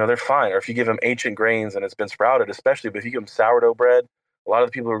 they're fine. Or if you give them ancient grains and it's been sprouted, especially, but if you give them sourdough bread, a lot of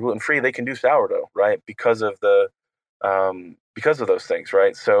the people who are gluten free, they can do sourdough, right? Because of those things,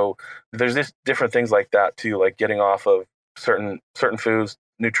 right? So there's this different things like that too, like getting off of certain foods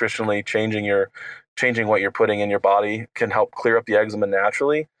nutritionally, changing what you're putting in your body can help clear up the eczema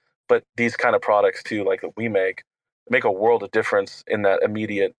naturally. But these kind of products too, like that we make a world of difference in that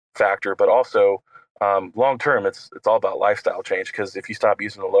immediate factor. But also long term, it's all about lifestyle change, because if you stop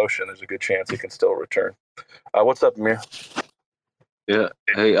using the lotion, there's a good chance it can still return. What's up, Amir? Yeah.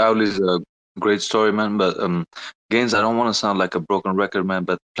 Hey, Owlies, great story, man. But Gaines, I don't want to sound like a broken record, man.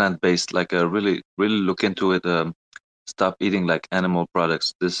 But plant-based, like really, really look into it. Stop eating like animal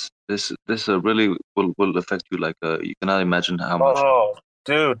products. This really will affect you. Like you cannot imagine how much. Oh,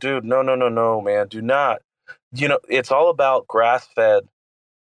 dude, no, man, do not. It's all about grass-fed.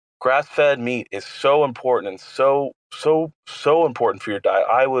 Grass-fed meat is so important, and so important for your diet.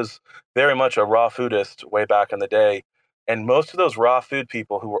 I was very much a raw foodist way back in the day, and most of those raw food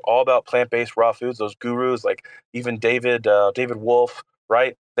people who were all about plant-based raw foods, those gurus like even David Wolf,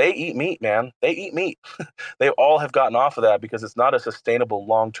 right? They eat meat, man. They eat meat. They all have gotten off of that because it's not a sustainable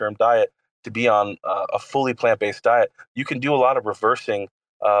long-term diet to be on a fully plant-based diet. You can do a lot of reversing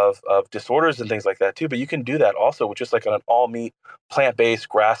of disorders and things like that too, but you can do that also with just like an all meat, plant-based,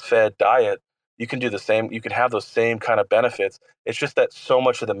 grass-fed diet. You can do the same. You can have those same kind of benefits. It's just that so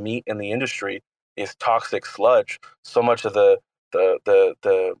much of the meat in the industry is toxic sludge. So much of the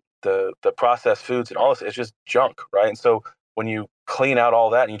processed foods and all this is just junk, right? And so when you clean out all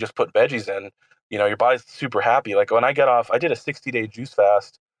that and you just put veggies in, your body's super happy. Like when I got off, I did a 60-day juice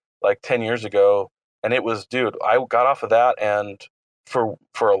fast like 10 years ago, and it was, dude, I got off of that, and for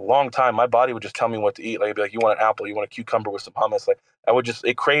a long time, my body would just tell me what to eat. Like, it'd be like, you want an apple, you want a cucumber with some hummus. Like,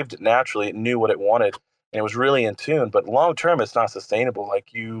 it craved it naturally. It knew what it wanted, and it was really in tune. But long term, it's not sustainable.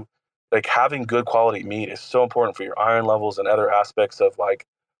 Like having good quality meat is so important for your iron levels and other aspects of like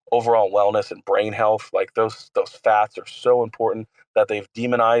overall wellness and brain health. Like those fats are so important. that they've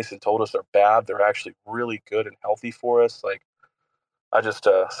demonized and told us are bad, they're actually really good and healthy for us. Like, I just,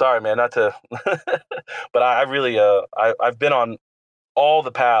 sorry, man, not to, but I really, I've been on all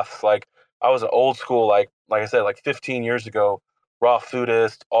the paths. Like, I was an old school, like I said, like 15 years ago, raw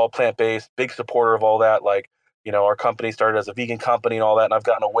foodist, all plant-based, big supporter of all that. Like, our company started as a vegan company and all that. And I've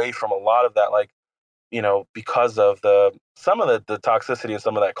gotten away from a lot of that, like, because of some of the toxicity and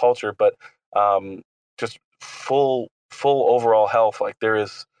some of that culture, but just full overall health. Like, there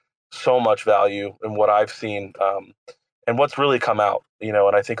is so much value in what I've seen, and what's really come out, and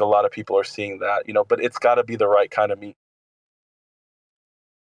I think a lot of people are seeing that, but it's got to be the right kind of meat.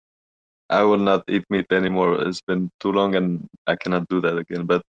 I will not eat meat anymore. It's been too long, and I cannot do that again.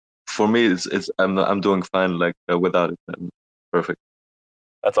 But for me, I'm doing fine, like without it. And perfect.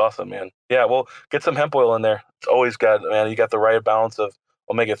 That's awesome, man. Yeah, well, get some hemp oil in there. It's always got, man, you got the right balance of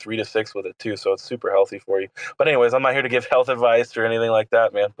omega-3 to 6 with it too, so it's super healthy for you. But anyways, I'm not here to give health advice or anything like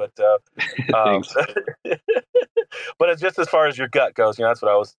that, man. But Thanks. but it's just as far as your gut goes. That's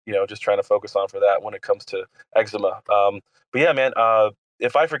what I was, just trying to focus on for that when it comes to eczema. But yeah, man,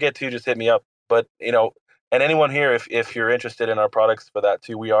 if I forget to, just hit me up. But and anyone here, if you're interested in our products for that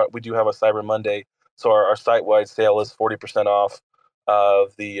too, we do have a Cyber Monday, so our site-wide sale is 40% off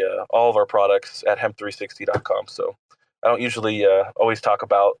of the all of our products at hemp360.com. So I don't usually always talk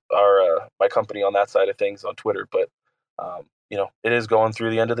about our my company on that side of things on Twitter, but it is going through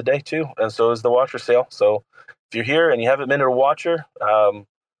the end of the day too, and so is the Watcher sale. So if you're here and you haven't been to a Watcher,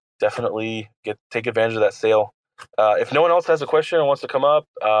 definitely take advantage of that sale. If no one else has a question and wants to come up,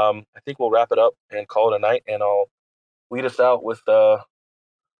 I think we'll wrap it up and call it a night, and I'll lead us out with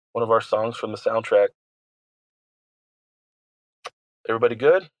one of our songs from the soundtrack. Everybody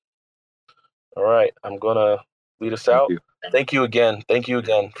good? All right, I'm gonna lead us out. Thank you again. Thank you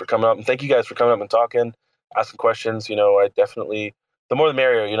again for coming up, and thank you guys for coming up and talking, asking questions. I definitely, the more the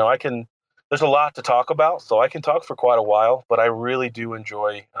merrier. There's a lot to talk about, so I can talk for quite a while, but I really do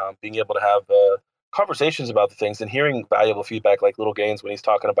enjoy being able to have conversations about the things and hearing valuable feedback, like Little Gains when he's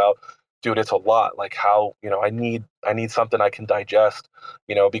talking about, dude, it's a lot. Like, how I need something I can digest,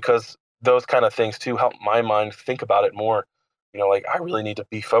 because those kind of things too help my mind think about it more. Like, I really need to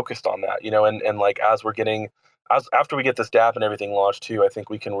be focused on that, and like, after we get this DApp and everything launched too, I think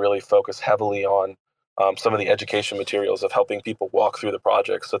we can really focus heavily on some of the education materials of helping people walk through the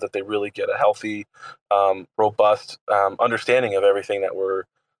project so that they really get a healthy, robust understanding of everything that we're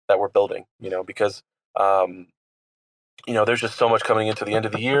building, because there's just so much coming into the end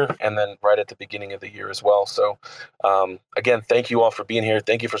of the year and then right at the beginning of the year as well. So again, thank you all for being here.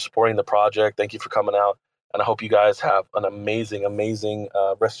 Thank you for supporting the project. Thank you for coming out. And I hope you guys have an amazing, amazing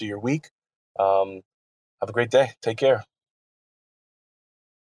rest of your week. Have a great day. Take care.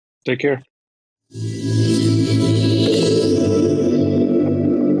 Take care.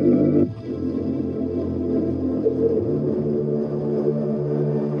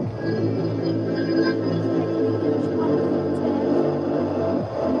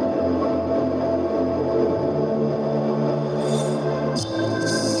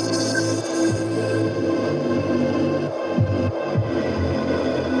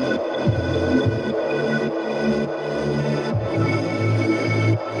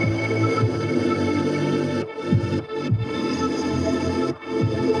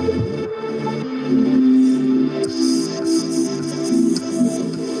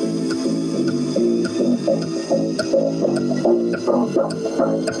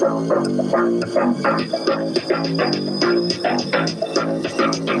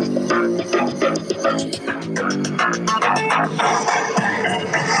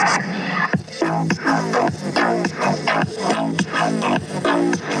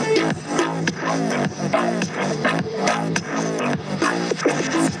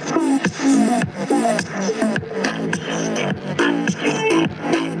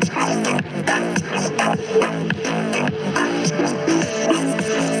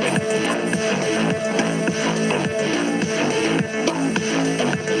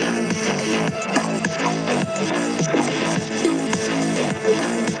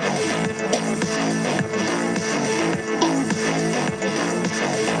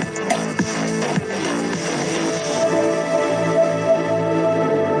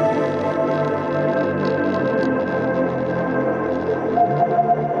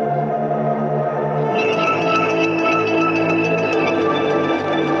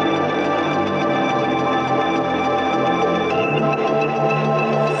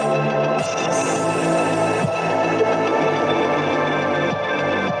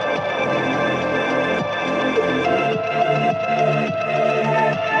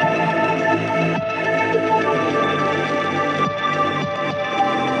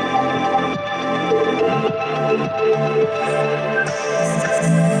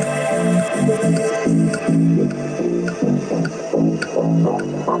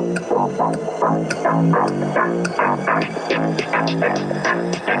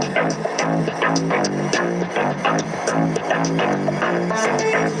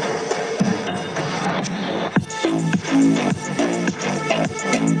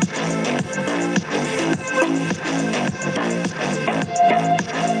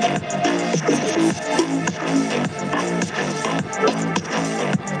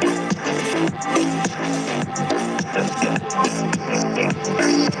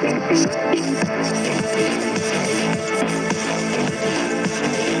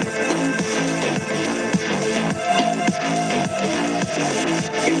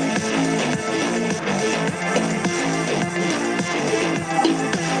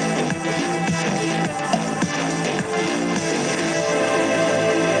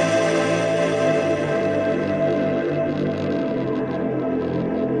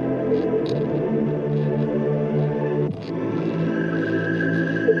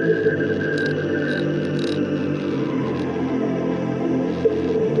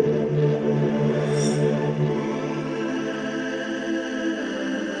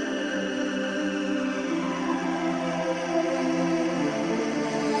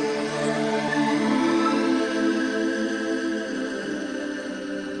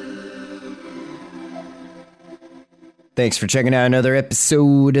 Thanks for checking out another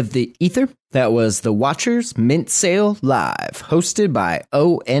episode of The Ether. That was The Watchers Mint Sale Live, hosted by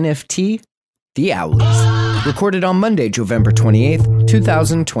OhhNFT, the Owlies. Recorded on Monday, November 28th,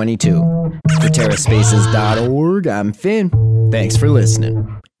 2022. For TerraSpaces.org, I'm Finn. Thanks for listening.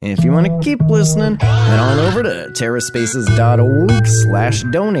 And if you want to keep listening, head on over to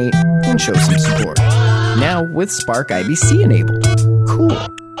TerraSpaces.org/donate and show some support. Now with Spark IBC enabled. Cool.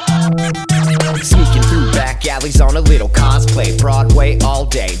 Sneaking through back alleys on a little cosplay. Broadway all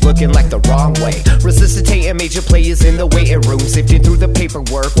day, looking like the wrong way. Resuscitating major players in the waiting room. Sifting through the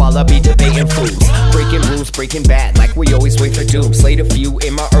paperwork while I be debating fools. Breaking rules, breaking bad, like we always wait for doom. Slayed a few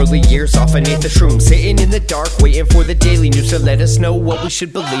in my early years, off beneath the shrooms. Sitting in the dark, waiting for the daily news to let us know what we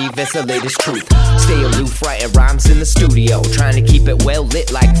should believe as the latest truth. Stay aloof, writing rhymes in the studio. Trying to keep it well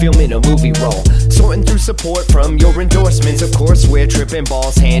lit like filming a movie roll. Sorting through support from your endorsements. Of course, we're tripping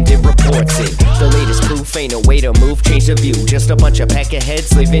balls, handing reports in. The latest proof ain't a way to move, change the view. Just a bunch of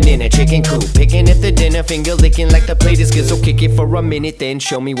peckerheads living in a chicken coop. Picking at the dinner, finger licking like the plate is good. So kick it for a minute, then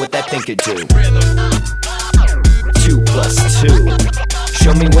show me what that thing could do. 2 plus 2.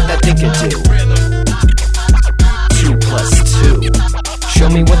 Show me what that thing could do. 2 plus 2. Show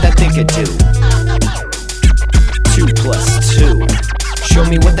me what that thing could do. 2 plus 2. Show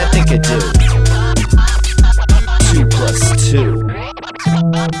me what that thing could do. 2 plus 2.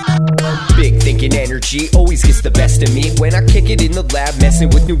 Big thinking energy always gets the best of me when I kick it in the lab, messing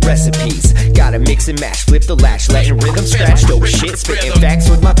with new recipes. Gotta mix and mash, flip the lash, letting rhythm scratch. Dope shit, spitting facts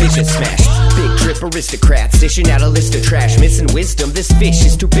with my vision smashed. Big drip aristocrats, dishing out a list of trash. Missing wisdom, this fish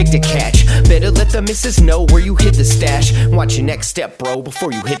is too big to catch. Better let the missus know where you hid the stash. Watch your next step, bro,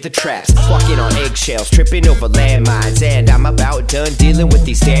 before you hit the traps. Walking on eggshells, tripping over landmines. And I'm about done dealing with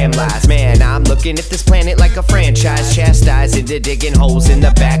these damn lies. Man, I'm looking at this planet like a franchise. Chastised into digging holes in the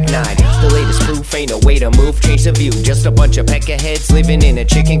back nine. The latest proof ain't a way to move, change the view. Just a bunch of peckerheads living in a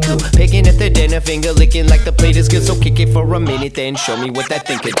chicken coop. Picking at the dinner, finger licking like the plate is good. So kick it for a minute, then show me what that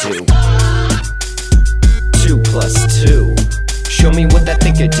thing could do. 2 plus 2. Show me what that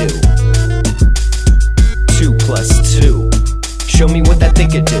thing could do. 2 plus 2. Show me what that thing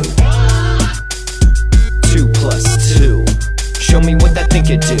could do. 2 plus 2. Show me what that thing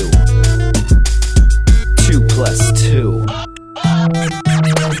could do. 2 plus 2.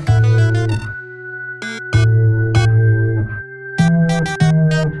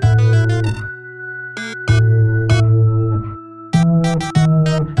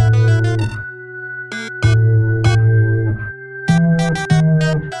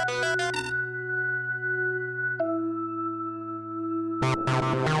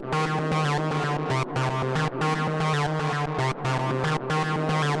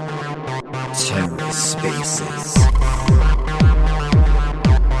 TerraSpaces.